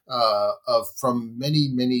identity from many,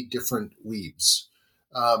 many different weaves.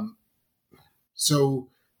 So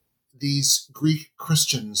these Greek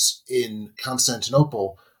Christians in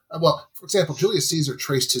Constantinople, for example, Julius Caesar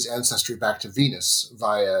traced his ancestry back to Venus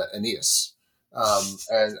via Aeneas.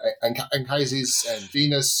 And Anchises and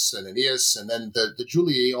Venus and Aeneas, and then the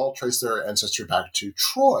Julii all trace their ancestry back to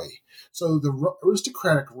Troy. So the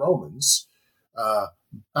aristocratic Romans,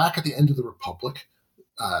 back at the end of the Republic,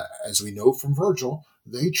 as we know from Virgil,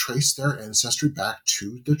 they trace their ancestry back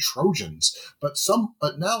to the Trojans. But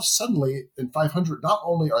now suddenly in 500, not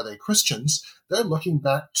only are they Christians, they're looking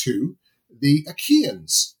back to the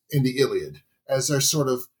Achaeans in the Iliad as their sort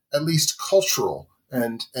of at least cultural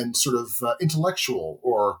and sort of intellectual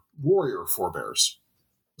or warrior forebears.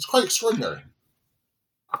 It's quite extraordinary.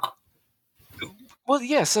 Well,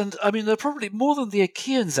 yes, and I mean, they're probably more than the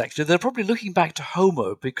Achaeans, actually. They're probably looking back to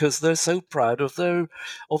Homer because they're so proud of their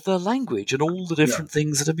language and all the different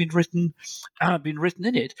things that have been written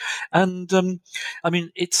in it. And I mean,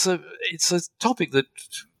 it's a topic that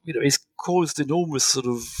is caused enormous sort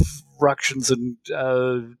of ructions and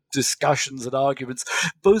discussions and arguments,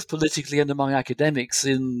 both politically and among academics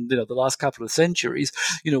in the last couple of centuries.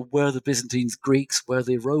 Were the Byzantines Greeks? Were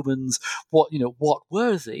they Romans? What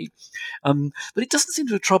were they? But it doesn't seem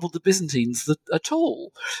to have troubled the Byzantines at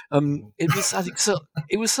all. It was, I think,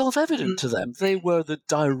 it was self-evident to them. They were the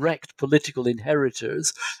direct political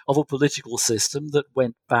inheritors of a political system that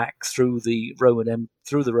went back through the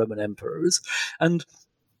Roman emperors. And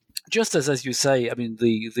just as you say, I mean,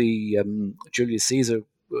 the Julius Caesar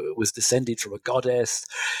was descended from a goddess.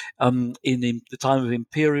 In the time of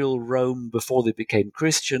imperial Rome, before they became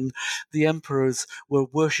Christian, the emperors were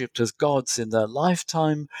worshipped as gods in their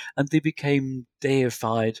lifetime, and they became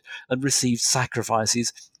deified and received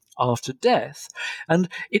sacrifices after death. And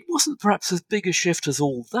it wasn't perhaps as big a shift as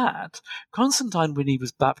all that. Constantine, when he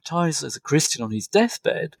was baptized as a Christian on his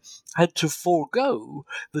deathbed, had to forego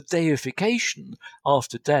the deification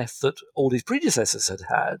after death that all his predecessors had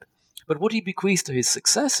had. But what he bequeathed to his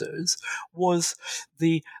successors was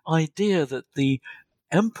the idea that the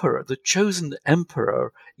emperor, the chosen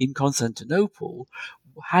emperor in Constantinople,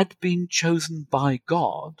 had been chosen by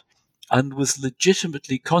God and was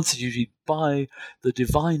legitimately constituted by the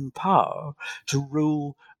divine power to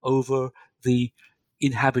rule over the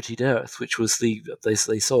inhabited earth, which was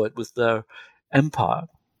they saw it was their empire.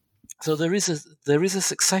 So there is a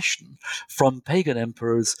succession from pagan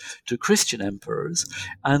emperors to Christian emperors,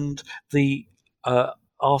 and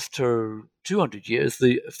after 200 years,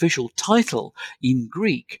 the official title in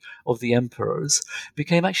Greek of the emperors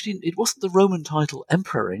became it wasn't the Roman title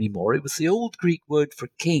emperor anymore. It was the old Greek word for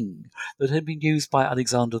king that had been used by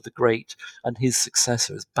Alexander the Great and his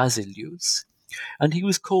successors, Basileus, and he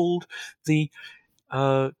was called the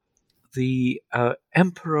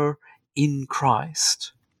emperor in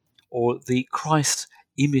Christ, or the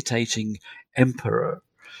Christ-imitating emperor,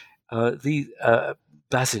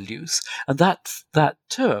 Basileus, and that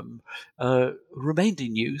term remained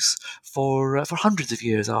in use for hundreds of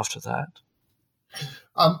years after that.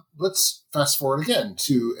 Let's fast forward again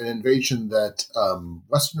to an invasion that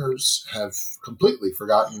Westerners have completely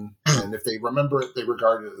forgotten, and if they remember it, they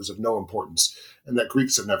regard it as of no importance, and that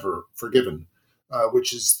Greeks have never forgiven,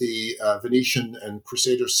 which is the Venetian and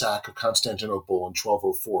Crusader sack of Constantinople in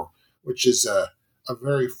 1204, which is a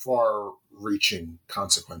very far-reaching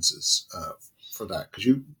consequences for that. Could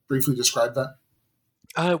you briefly describe that?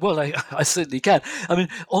 Well, I certainly can. I mean,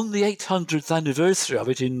 on the 800th anniversary of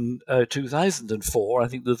it in 2004, I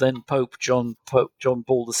think the then Pope John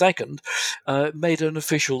Paul II made an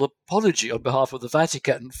official apology on behalf of the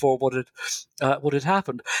Vatican for what had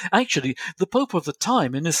happened. Actually, the Pope of the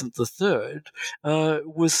time, Innocent III,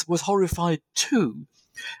 was horrified too.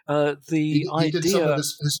 He did some of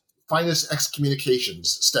his finest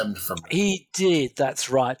excommunications stemmed from it. He did. That's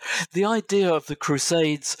right. The idea of the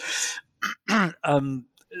Crusades.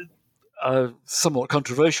 A somewhat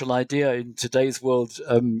controversial idea in today's world,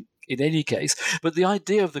 in any case, but the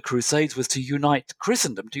idea of the Crusades was to unite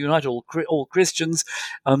Christendom, to unite all Christians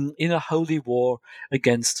in a holy war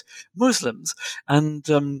against Muslims. And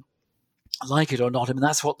like it or not, I mean,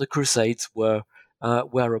 that's what the Crusades were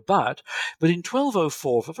about. But in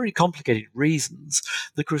 1204, for very complicated reasons,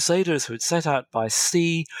 the Crusaders who had set out by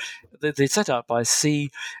sea,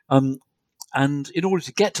 and in order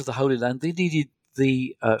to get to the Holy Land, they needed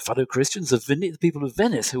the fellow Christians, the people of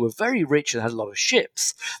Venice, who were very rich and had a lot of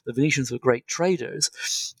ships. The Venetians were great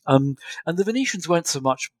traders. And the Venetians weren't so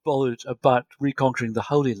much bothered about reconquering the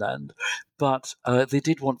Holy Land, but they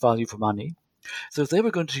did want value for money. So if they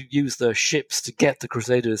were going to use their ships to get the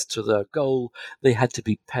Crusaders to their goal, they had to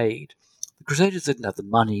be paid. The Crusaders didn't have the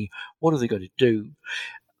money. What are they going to do?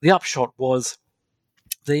 The upshot was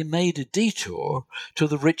they made a detour to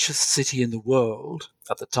the richest city in the world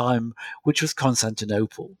at the time, which was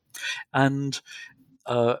Constantinople. And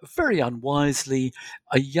very unwisely,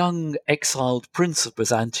 a young exiled prince of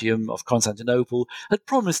Byzantium, of Constantinople, had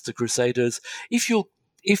promised the Crusaders, if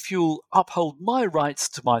you'll uphold my rights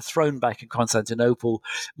to my throne back in Constantinople,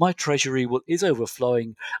 my treasury is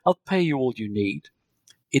overflowing, I'll pay you all you need.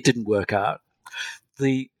 It didn't work out.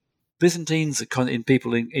 The Byzantines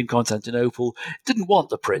people in Constantinople didn't want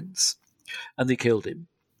the prince, and they killed him.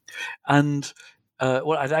 And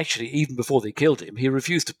actually, even before they killed him, he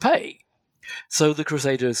refused to pay. So the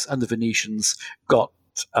Crusaders and the Venetians got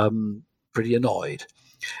pretty annoyed.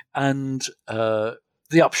 And the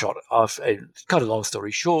upshot of, cut a long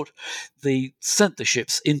story short, they sent the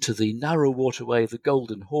ships into the narrow waterway, the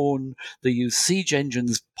Golden Horn. They used siege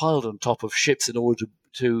engines piled on top of ships in order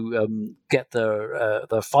to get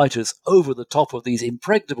their fighters over the top of these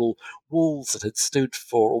impregnable walls that had stood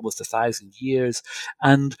for almost 1,000 years,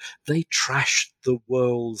 and they trashed the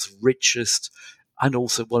world's richest and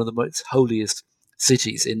also one of the most holiest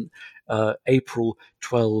cities in April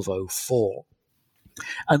 1204.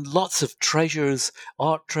 And lots of treasures,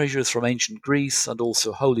 art treasures from ancient Greece and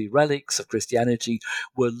also holy relics of Christianity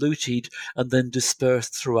were looted and then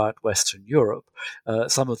dispersed throughout Western Europe.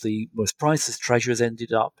 Some of the most priceless treasures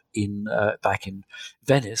ended up back in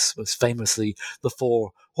Venice, most famously the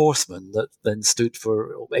Four Horsemen that then stood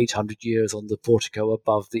for 800 years on the portico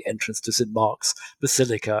above the entrance to St. Mark's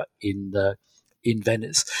Basilica in in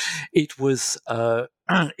Venice. It was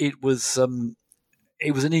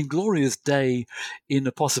it was an inglorious day in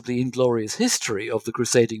a possibly inglorious history of the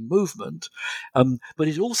crusading movement, but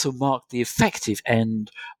it also marked the effective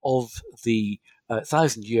end of the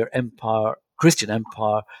 1,000-year empire, Christian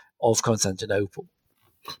empire of Constantinople.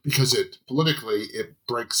 Because it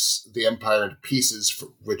breaks the empire into pieces,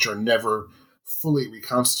 which are never fully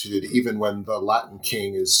reconstituted, even when the Latin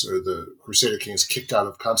king or the Crusader king is kicked out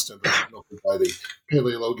of Constantinople by the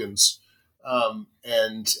Paleologans,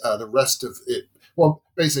 and the rest of it. Well,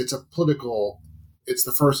 basically, it's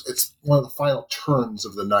one of the final turns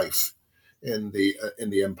of the knife in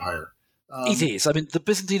the empire. It is. I mean, the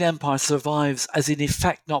Byzantine Empire survives as, in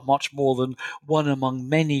effect, not much more than one among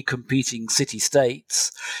many competing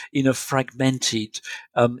city-states in a fragmented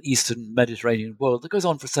Eastern Mediterranean world that goes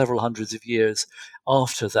on for several hundreds of years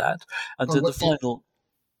after that. Until the final...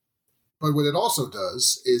 But what it also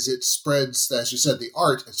does is it spreads, as you said, the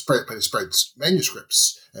art, but it spreads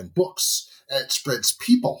manuscripts and books, and it spreads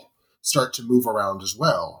people start to move around as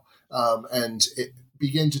well. And it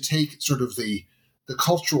begin to take sort of the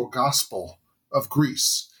cultural gospel of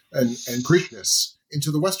Greece and Greekness into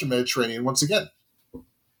the Western Mediterranean once again.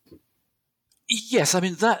 Yes, I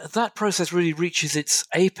mean, that process really reaches its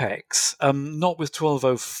apex, not with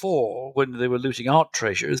 1204 when they were looting art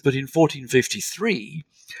treasures, but in 1453,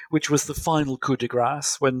 which was the final coup de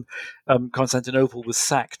grace when Constantinople was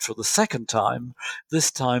sacked for the second time,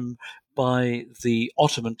 this time by the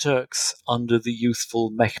Ottoman Turks under the youthful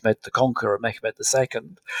Mehmed the Conqueror, Mehmed II,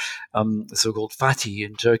 the so-called Fatih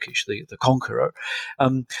in Turkish, the Conqueror.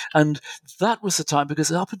 And that was the time,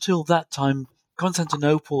 because up until that time,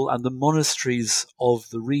 Constantinople and the monasteries of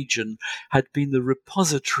the region had been the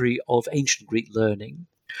repository of ancient Greek learning.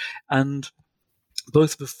 And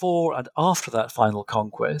both before and after that final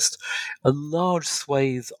conquest, a large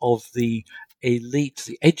swathe of the elite,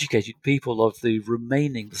 the educated people of the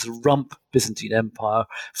remaining, the rump Byzantine Empire,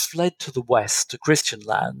 fled to the west, to Christian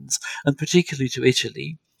lands, and particularly to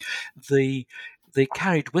Italy. They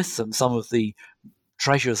carried with them some of the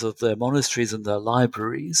treasures of their monasteries and their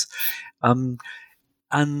libraries,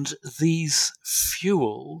 and these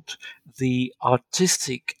fueled the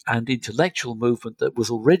artistic and intellectual movement that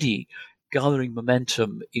was already gathering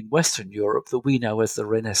momentum in Western Europe that we know as the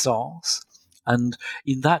Renaissance. And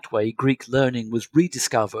in that way, Greek learning was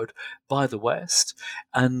rediscovered by the West,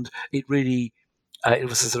 and it really it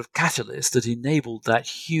was a sort of catalyst that enabled that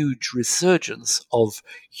huge resurgence of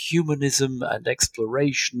humanism and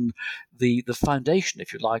exploration. The foundation,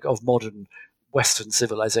 if you like, of modern Western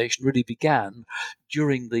civilization really began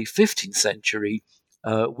during the 15th century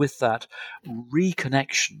with that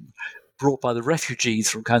reconnection brought by the refugees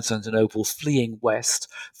from Constantinople fleeing west,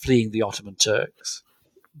 fleeing the Ottoman Turks.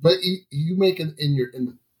 But you make in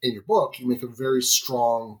your book, you make a very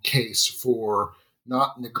strong case for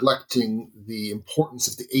not neglecting the importance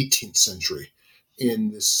of the 18th century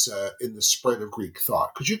in the spread of Greek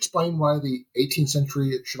thought. Could you explain why the 18th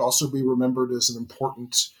century should also be remembered as an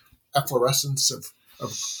important efflorescence of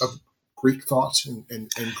Greek thought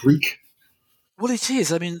and Greek? Well, it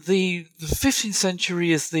is. I mean, the 15th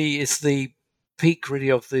century is the peak, really,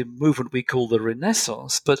 of the movement we call the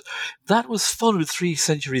Renaissance, but that was followed 3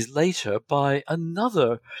 centuries later by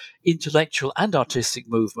another intellectual and artistic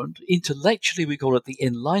movement. Intellectually, we call it the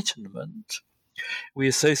Enlightenment. We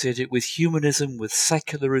associate it with humanism, with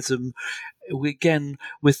secularism, again,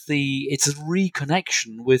 with its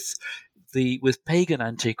reconnection with pagan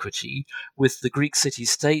antiquity, with the Greek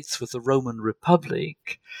city-states, with the Roman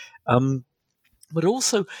Republic. But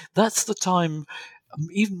also, that's the time,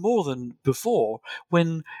 even more than before,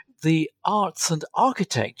 when the arts and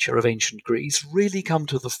architecture of ancient Greece really come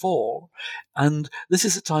to the fore. And this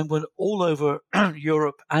is a time when all over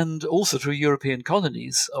Europe, and also through European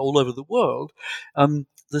colonies all over the world,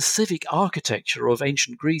 the civic architecture of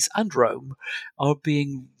ancient Greece and Rome are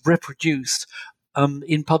being reproduced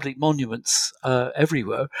in public monuments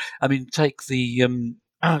everywhere. I mean, take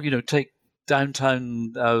take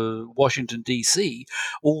downtown Washington, D.C.,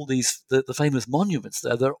 all these the famous monuments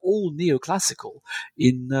there, they're all neoclassical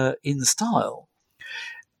in style.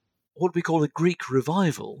 What we call a Greek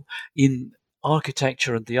revival in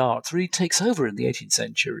architecture and the arts really takes over in the 18th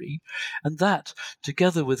century, and that,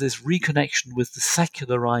 together with this reconnection with the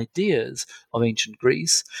secular ideas of ancient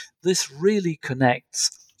Greece, this really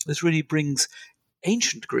brings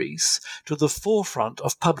ancient Greece to the forefront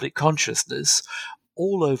of public consciousness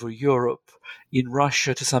all over Europe, in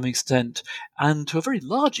Russia to some extent, and to a very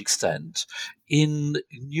large extent in the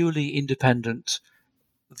newly independent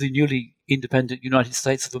United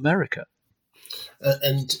States of America.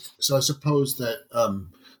 And so I suppose that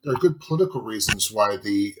there are good political reasons why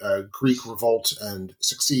the Greek revolt and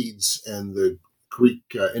succeeds and the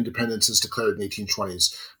Greek independence is declared in the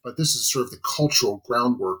 1820s. But this is sort of the cultural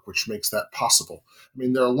groundwork which makes that possible. I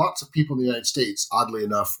mean, there are lots of people in the United States, oddly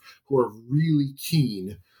enough, who are really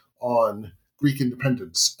keen on Greek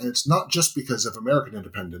independence, and it's not just because of American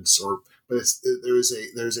independence, but there is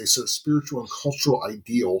a sort of spiritual and cultural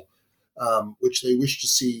ideal which they wish to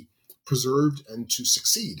see preserved and to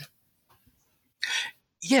succeed.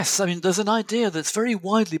 Yes, I mean, there's an idea that's very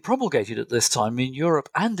widely promulgated at this time in Europe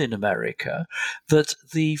and in America that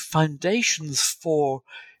the foundations for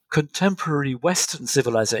contemporary Western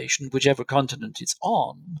civilization, whichever continent it's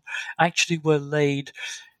on, actually were laid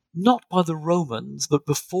not by the Romans, but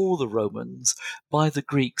before the Romans, by the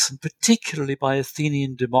Greeks, and particularly by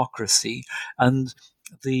Athenian democracy and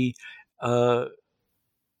the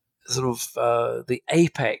the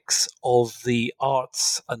apex of the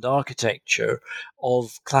arts and architecture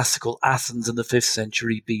of classical Athens in the 5th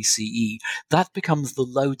century BCE. That becomes the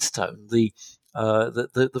lodestone, the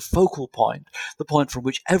focal point, the point from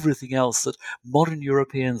which everything else that modern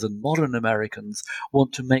Europeans and modern Americans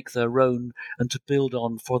want to make their own and to build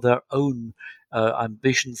on for their own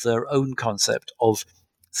ambitions, their own concept of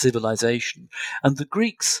civilization. And the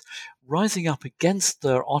Greeks, rising up against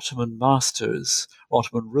their Ottoman masters,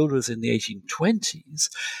 Ottoman rulers in the 1820s,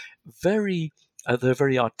 they're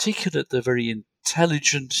very articulate, they're very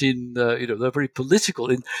intelligent they're very political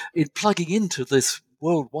in plugging into this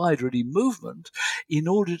worldwide really movement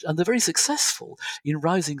and they're very successful in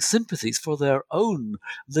rousing sympathies for their own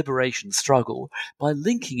liberation struggle by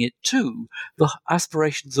linking it to the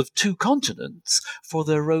aspirations of two continents for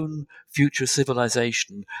their own future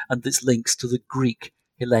civilization and its links to the Greek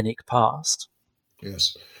Hellenic past.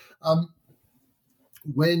 Yes.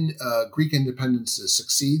 When Greek independence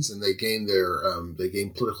succeeds and they gain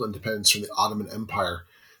political independence from the Ottoman Empire,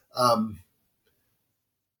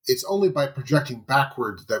 it's only by projecting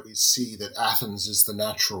backward that we see that Athens is the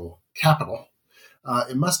natural capital.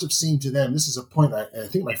 It must have seemed to them, this is a point, I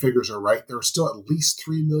think my figures are right, there are still at least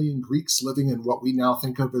 3 million Greeks living in what we now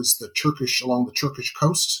think of as along the Turkish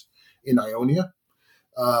coast in Ionia.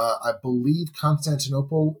 I believe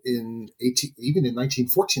Constantinople even in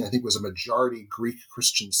 1914, I think was a majority Greek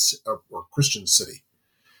Christian city.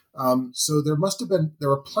 So there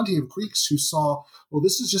were plenty of Greeks who saw, well,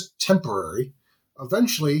 this is just temporary.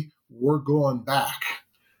 Eventually, we're going back,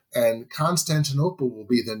 and Constantinople will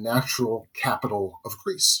be the natural capital of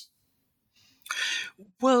Greece.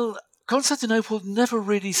 Well, Constantinople never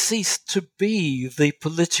really ceased to be the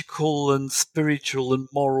political and spiritual and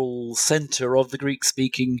moral center of the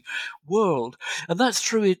Greek-speaking world. And that's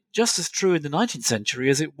true, just as true in the 19th century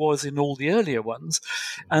as it was in all the earlier ones.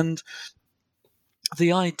 And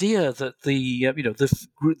the idea that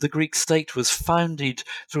the Greek state was founded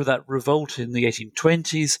through that revolt in the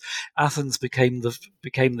 1820s, Athens became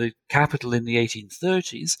the capital in the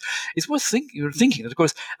 1830s, is worth thinking that, of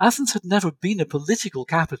course, Athens had never been a political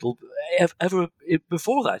capital ever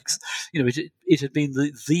before that. It had been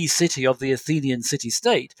the city of the Athenian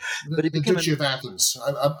city-state, but it became the Duchy of Athens.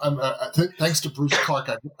 Thanks to Bruce Clark,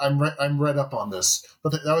 I'm read up on this.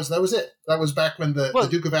 But that was it. That was back when the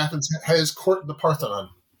Duke of Athens had his court in the Parthenon.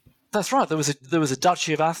 That's right. There was a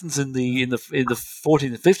Duchy of Athens in the 14th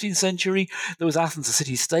and 15th century. There was Athens, a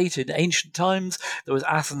city-state in ancient times. There was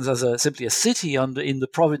Athens as simply a city in the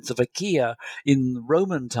province of Achaia in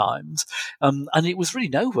Roman times, and it was really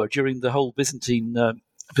nowhere during the whole Byzantine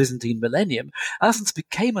millennium. Athens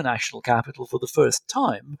became a national capital for the first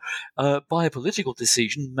time by a political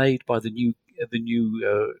decision made by the new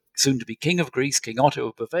soon-to-be king of Greece, King Otto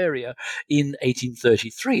of Bavaria, in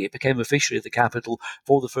 1833. It became officially the capital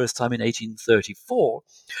for the first time in 1834.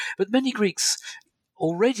 But many Greeks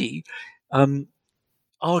already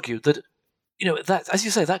argued that, that, as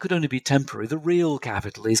you say, that could only be temporary. The real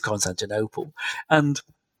capital is Constantinople. And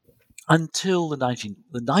until the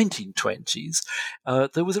 1920s,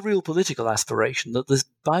 there was a real political aspiration that the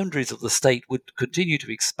boundaries of the state would continue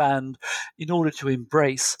to expand in order to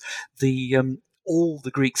embrace all the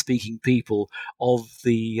Greek-speaking people of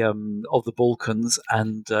the Balkans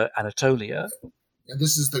and Anatolia. And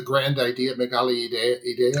this is the grand idea, Megali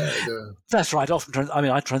idea. That's right. Often,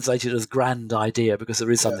 I translate it as grand idea because there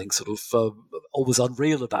is something sort of always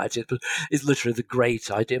unreal about it, but it's literally the great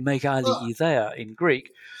idea, Megali idea in Greek.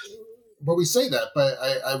 Well, we say that, but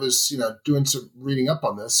I was, doing some reading up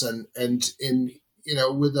on this, and in,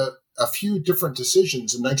 with a few different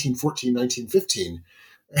decisions in 1914, 1915,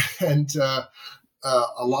 and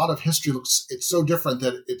a lot of history it's so different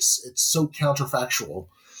that it's so counterfactual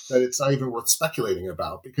that it's not even worth speculating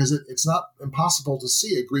about, because it's not impossible to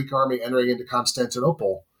see a Greek army entering into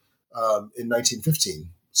Constantinople in 1915,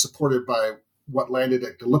 supported by what landed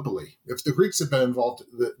at Gallipoli. If the Greeks had been involved,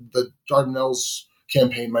 the Dardanelles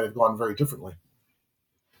campaign might have gone very differently.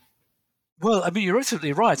 Well, I mean, you're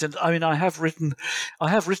absolutely right, and I mean, I have written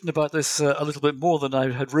about this a little bit more than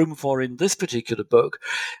I had room for in this particular book.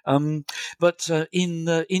 But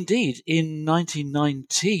indeed, in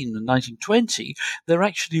 1919 and 1920, there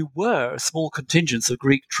actually were small contingents of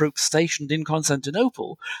Greek troops stationed in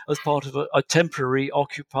Constantinople as part of a temporary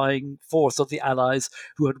occupying force of the Allies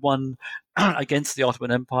who had won against the Ottoman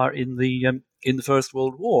Empire in the First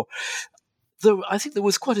World War. Though I think there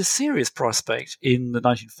was quite a serious prospect in the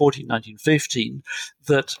 1914, 1915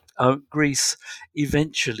 that Greece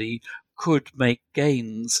eventually could make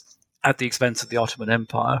gains at the expense of the Ottoman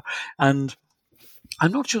Empire. And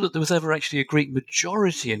I'm not sure that there was ever actually a Greek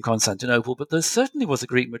majority in Constantinople, but there certainly was a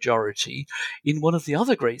Greek majority in one of the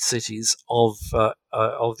other great cities of the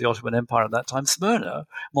Ottoman Empire at that time, Smyrna,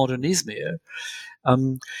 modern Izmir.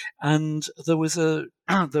 And there was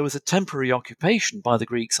a temporary occupation by the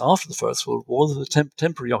Greeks after the First World War. There was a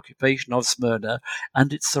temporary occupation of Smyrna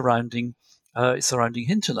and its surrounding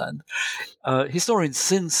hinterland. Historians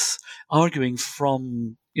since, arguing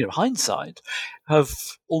from hindsight, have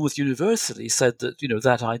almost universally said that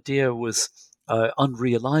that idea was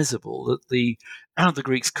unrealizable, that the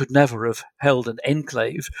Greeks could never have held an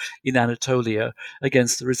enclave in Anatolia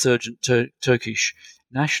against the resurgent Turkish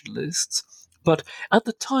nationalists. But at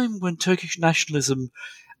the time when Turkish nationalism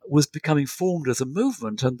was becoming formed as a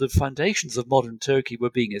movement and the foundations of modern Turkey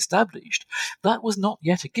were being established, that was not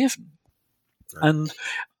yet a given. Right. And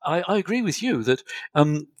I agree with you that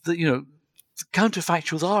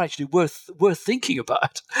counterfactuals are actually worth thinking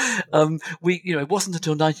about. It wasn't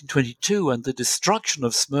until 1922 and the destruction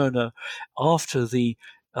of Smyrna after the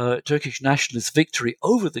Turkish nationalist victory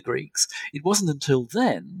over the Greeks, it wasn't until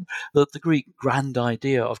then that the Greek grand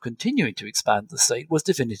idea of continuing to expand the state was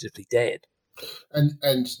definitively dead.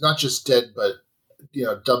 And not just dead, but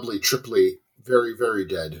doubly, triply, very, very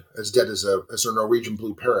dead as a Norwegian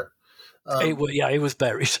blue parrot. It was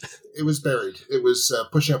buried. It was buried. It was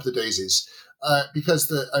pushing up the daisies because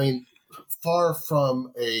far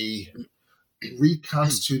from a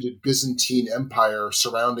reconstituted Byzantine Empire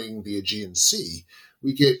surrounding the Aegean Sea,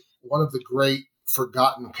 we get one of the great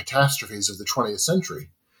forgotten catastrophes of the 20th century,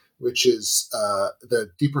 which is the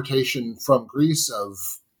deportation from Greece of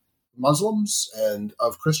Muslims and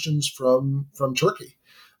of Christians from Turkey.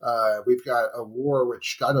 We've got a war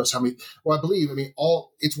which God knows how many. Well,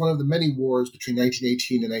 it's one of the many wars between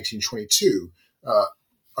 1918 and 1922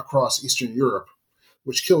 across Eastern Europe,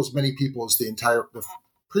 which kills many people as the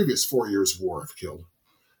previous 4 years of war have killed.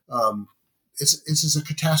 This is a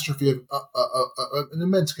catastrophe, an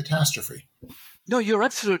immense catastrophe. No, you're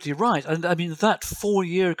absolutely right. And I mean, that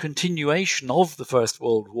 4-year continuation of the First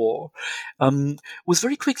World War was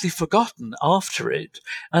very quickly forgotten after it.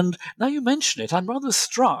 And now you mention it, I'm rather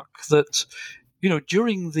struck that,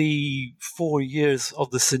 during the 4 years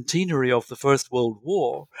of the centenary of the First World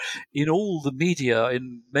War, in all the media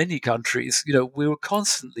in many countries, we were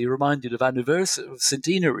constantly reminded of anniversaries, of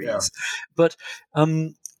centenaries. Yeah.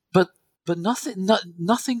 But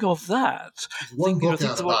nothing of that. One book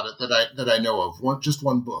out about it that I know of. Just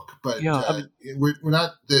one book, but we're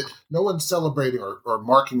not. No one's celebrating or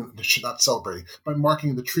marking. Not celebrating, but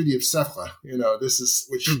marking the Treaty of Sèvres. This is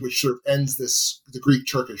which sort of ends the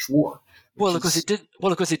Greek-Turkish War. Well, of course it did.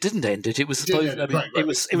 Well, of course it didn't end it. It was supposed.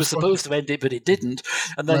 It was supposed to end it, but it didn't.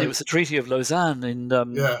 And then it was the Treaty of Lausanne in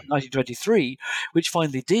 1923, which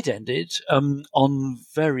finally did end it on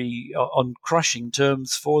crushing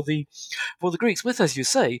terms for the Greeks. With, as you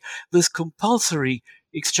say, this compulsory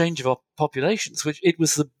exchange of populations, which it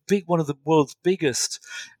was one of the world's biggest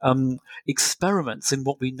experiments in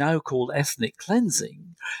what we now call ethnic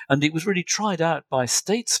cleansing, and it was really tried out by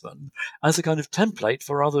statesmen as a kind of template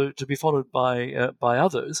to be followed by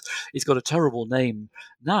others. It's got a terrible name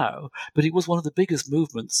now, but it was one of the biggest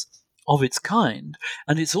movements of its kind,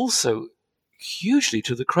 and it's also hugely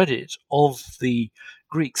to the credit of the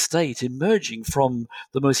Greek state emerging from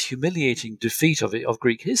the most humiliating defeat of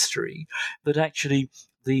Greek history, that actually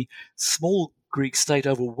the small Greek state,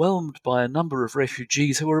 overwhelmed by a number of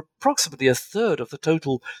refugees who were approximately a third of the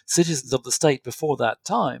total citizens of the state before that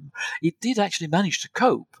time, it did actually manage to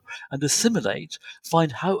cope and assimilate,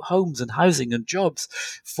 find homes and housing and jobs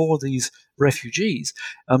for these refugees.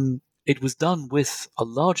 It was done with a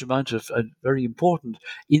large amount of very important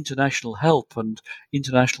international help and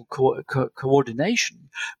international coordination,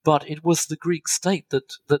 but it was the Greek state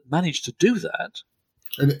that managed to do that.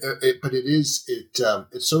 And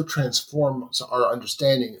it so transforms our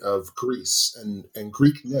understanding of Greece and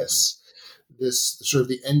Greekness this sort of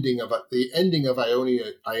the ending of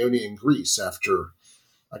Ionian Greece after,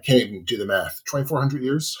 I can't even do the math, 2,400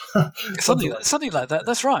 years? something like that.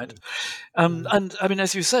 That's right. And I mean,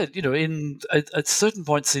 as you said, at certain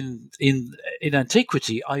points in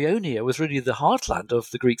antiquity, Ionia was really the heartland of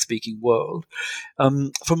the Greek-speaking world.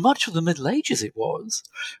 For much of the Middle Ages, it was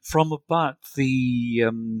from about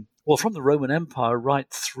from the Roman Empire right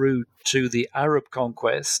through to the Arab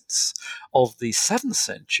conquests of the 7th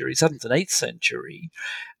and 8th century.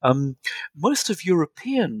 Most of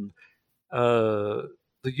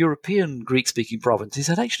the European Greek-speaking provinces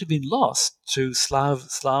had actually been lost to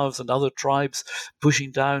Slavs and other tribes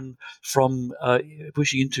pushing into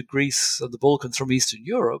Greece and the Balkans from Eastern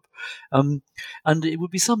Europe. And it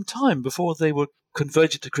would be some time before they were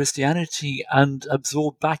converted to Christianity and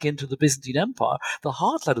absorbed back into the Byzantine Empire. The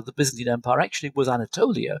heartland of the Byzantine Empire actually was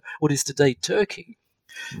Anatolia, what is today Turkey.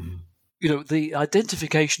 Mm-hmm. The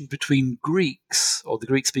identification between Greeks, or the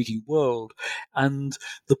Greek-speaking world, and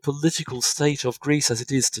the political state of Greece as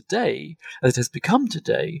it is today, as it has become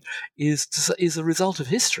today, is a result of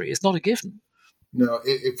history. It's not a given. No,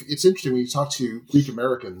 it's interesting when you talk to Greek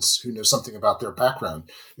Americans who know something about their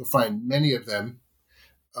background. You'll find many of them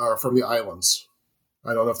are from the islands.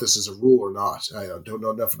 I don't know if this is a rule or not. I don't know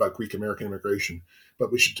enough about Greek American immigration,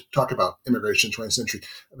 but we should talk about immigration in the 20th century.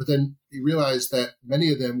 But then you realize that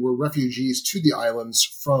many of them were refugees to the islands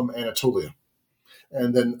from Anatolia.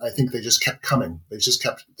 And then I think they just kept coming. They just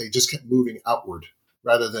kept moving outward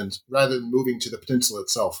rather than moving to the peninsula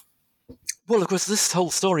itself. Well, of course, this whole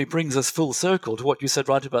story brings us full circle to what you said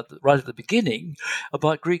right at the beginning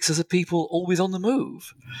about Greeks as a people always on the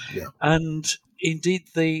move. Yeah. And indeed,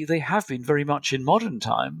 they have been very much in modern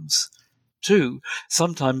times too,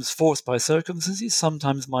 sometimes forced by circumstances,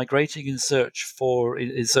 sometimes migrating in search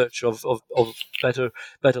of better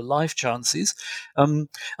life chances, and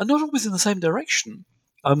not always in the same direction.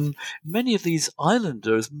 Many of these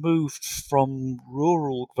islanders moved from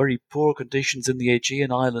rural, very poor conditions in the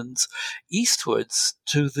Aegean Islands eastwards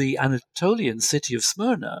to the Anatolian city of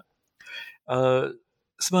Smyrna.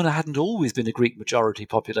 Smyrna hadn't always been a Greek majority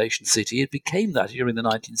population city. It became that during the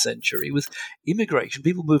 19th century with immigration,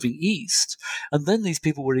 people moving east, and then these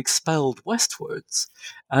people were expelled westwards,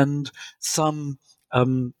 and some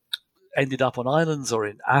ended up on islands or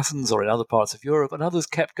in Athens or in other parts of Europe, and others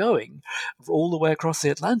kept going all the way across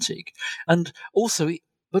the Atlantic. And also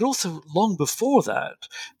long before that,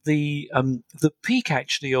 the peak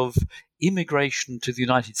actually of immigration to the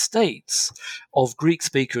United States of Greek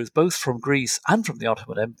speakers, both from Greece and from the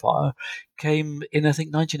Ottoman Empire, came in, I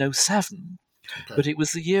think, 1907. Okay. But it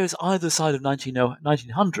was the years either side of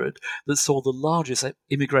 1900 that saw the largest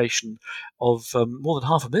immigration of more than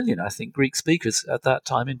 500,000, I think, Greek speakers at that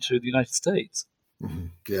time into the United States. Mm-hmm.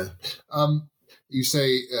 Yeah. You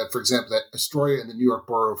say, for example, that Astoria in the New York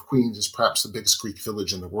borough of Queens is perhaps the biggest Greek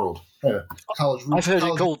village in the world. I've heard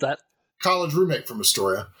it called that. College roommate from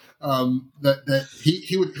Astoria. That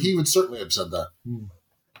he would certainly have said that.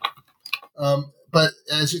 But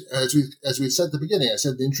as we said at the beginning, I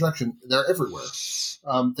said in the introduction, they're everywhere.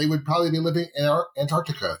 They would probably be living in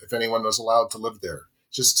Antarctica if anyone was allowed to live there,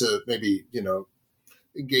 just to maybe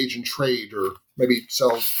engage in trade or maybe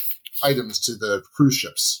sell items to the cruise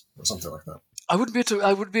ships or something like that. I wouldn't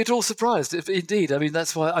be at all surprised if, indeed. I mean,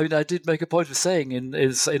 that's why. I mean, I did make a point of saying in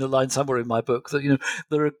a line somewhere in my book that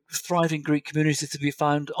there are thriving Greek communities to be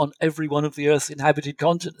found on every one of the Earth's inhabited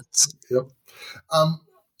continents. Yep.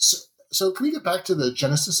 So can we get back to the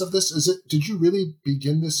genesis of this? Did you really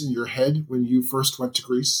begin this in your head when you first went to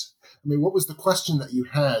Greece? I mean, what was the question that you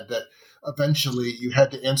had that eventually you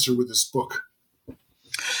had to answer with this book?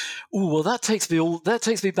 Oh, well, that takes me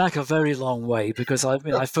back a very long way, because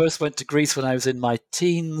I first went to Greece when I was in my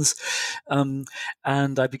teens,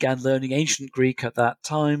 and I began learning ancient Greek at that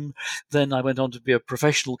time. Then I went on to be a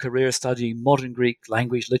professional career studying modern Greek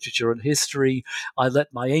language, literature, and history. I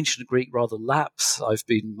let my ancient Greek rather lapse. I've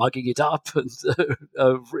been mugging it up and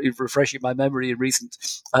refreshing my memory in recent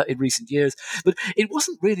years. But it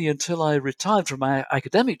wasn't really until I retired from my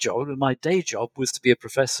academic job, and my day job was to be a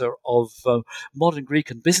professor of modern Greek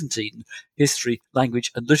and Byzantine history,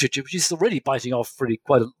 language, and literature, which is already biting off really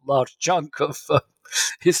quite a large chunk of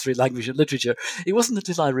history, language, and literature. It wasn't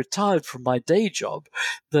until I retired from my day job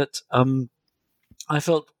that I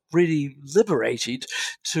felt really liberated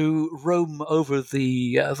to roam over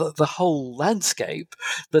the whole landscape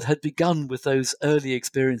that had begun with those early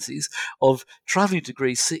experiences of traveling to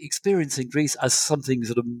Greece, experiencing Greece as something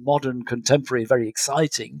sort of modern, contemporary, very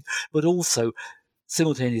exciting, but also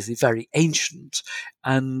simultaneously very ancient.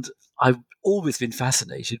 And I've always been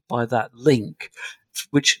fascinated by that link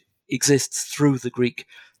which exists through the Greek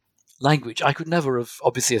language. I could never have,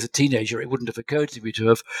 obviously as a teenager, it wouldn't have occurred to me to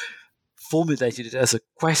have formulated it as a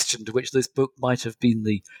question to which this book might have been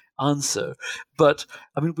the answer. But,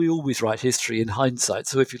 I mean, we always write history in hindsight.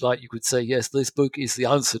 So if you like, you could say, yes, this book is the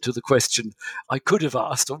answer to the question I could have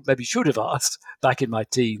asked, or maybe should have asked, back in my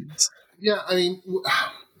teens. Yeah, I mean,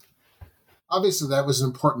 obviously that was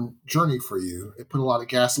an important journey for you. It put a lot of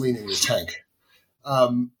gasoline in your tank.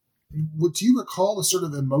 Do you recall the sort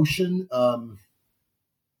of emotion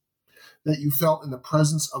that you felt in the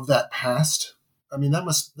presence of that past? I mean, you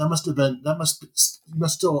must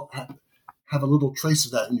still have a little trace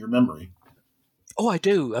of that in your memory. Oh, I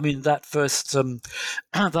do. I mean, that first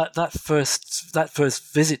that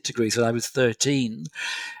first visit to Greece when I was 13.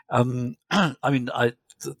 I mean,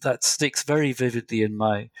 that sticks very vividly in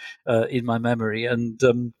my memory, and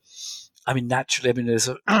I mean, naturally, I mean, as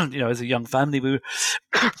a young family,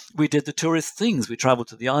 we did the tourist things. We traveled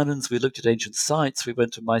to the islands. We looked at ancient sites. We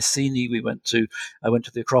went to Mycenae. I went to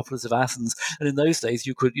the Acropolis of Athens. And in those days,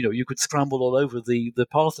 you could scramble all over the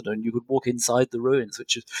Parthenon. You could walk inside the ruins,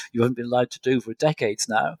 which you haven't been allowed to do for decades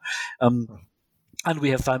now. And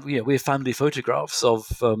we have family photographs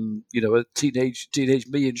of a teenage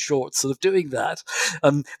me in shorts, sort of doing that.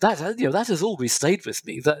 That has always stayed with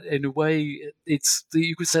me. That in a way,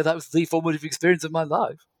 you could say that was the formative experience of my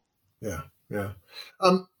life. Yeah, yeah.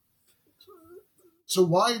 So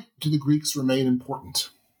why do the Greeks remain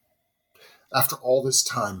important after all this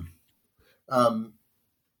time?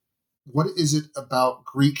 What is it about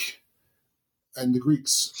Greek and the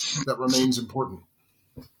Greeks that remains important?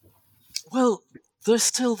 Well, they're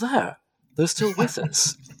still there. They're still with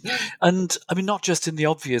us. And I mean, not just in the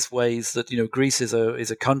obvious ways that, Greece is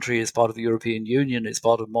a country, is part of the European Union, it's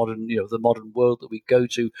part of the modern world that we go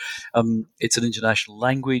to. It's an international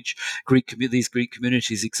language. These Greek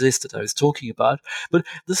communities exist that I was talking about. But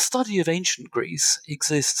the study of ancient Greece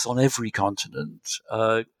exists on every continent.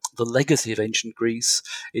 The legacy of ancient Greece,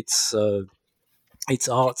 its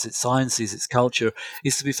arts, its sciences, its culture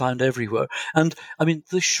is to be found everywhere. And I mean,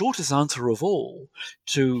 the shortest answer of all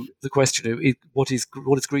to the question of what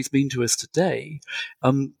does Greece mean to us today?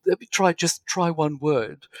 Let me try one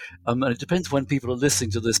word. And it depends when people are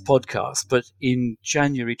listening to this podcast, but in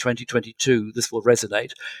January 2022, this will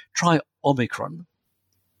resonate. Try Omicron.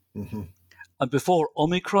 Mm-hmm. And before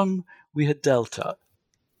Omicron, we had Delta.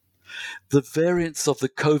 The variants of the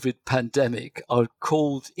COVID pandemic are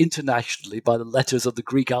called internationally by the letters of the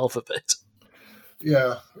Greek alphabet.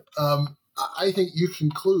 Yeah. I think you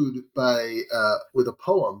conclude with a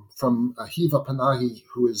poem from Hiva Panahi,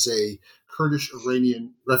 who is a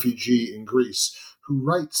Kurdish-Iranian refugee in Greece, who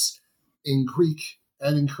writes in Greek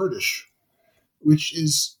and in Kurdish, which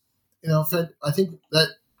is, I think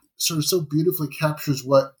that sort of so beautifully captures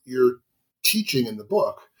what you're teaching in the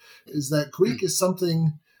book, is that Greek is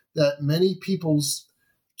something that many peoples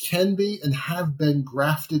can be and have been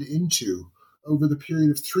grafted into over the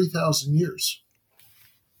period of 3,000 years.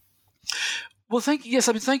 Well, thank you. Yes,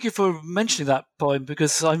 I mean, thank you for mentioning that poem,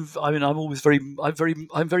 because I'm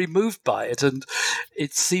very moved by it, and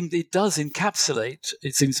it does encapsulate.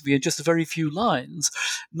 It seems to be in just a very few lines,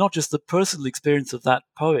 not just the personal experience of that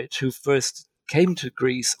poet who first came to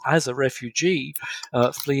Greece as a refugee,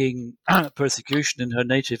 fleeing persecution in her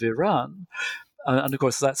native Iran. And of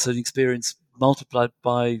course, that's an experience multiplied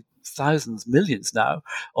by thousands, millions now,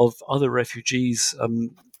 of other refugees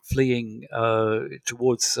fleeing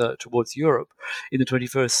towards Europe in the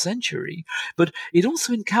 21st century. But it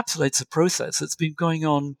also encapsulates a process that's been going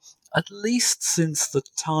on at least since the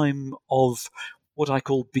time of what I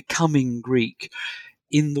call becoming Greek,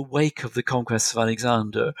 in the wake of the conquest of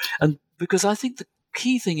Alexander. And because I think the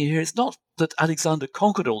key thing here is not that Alexander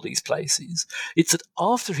conquered all these places, it's that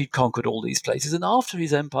after he'd conquered all these places and after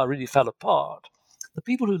his empire really fell apart, the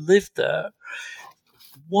people who lived there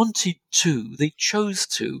they chose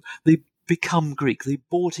to, they become Greek. They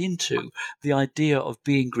bought into the idea of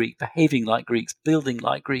being Greek, behaving like Greeks, building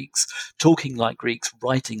like Greeks, talking like Greeks,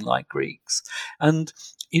 writing like Greeks. And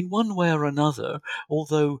in one way or another,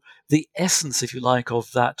 although the essence, if you like,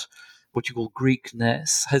 of that what you call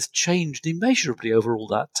Greekness has changed immeasurably over all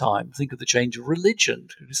that time. Think of the change of religion,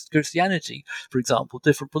 Christianity, for example,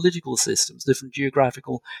 different political systems, different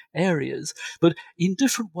geographical areas. But in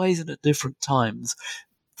different ways and at different times,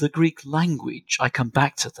 the Greek language, I come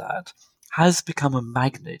back to that, has become a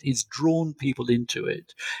magnet. It's drawn people into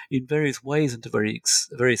it in various ways and to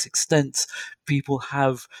various extents. People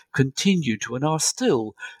have continued to and are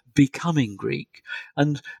still becoming Greek,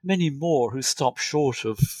 and many more who stop short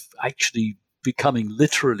of actually becoming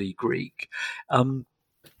literally Greek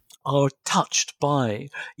are touched by,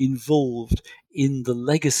 involved in the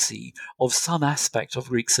legacy of some aspect of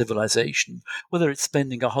Greek civilization, whether it's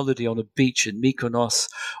spending a holiday on a beach in Mykonos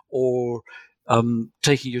or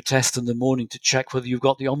taking your test in the morning to check whether you've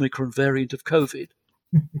got the Omicron variant of COVID.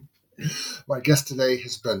 My guest today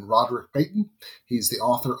has been Roderick Beighton. He's the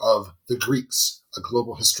author of The Greeks, A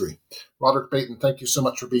Global History. Roderick Beighton, thank you so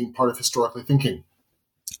much for being part of Historically Thinking.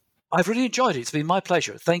 I've really enjoyed it. It's been my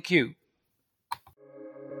pleasure. Thank you.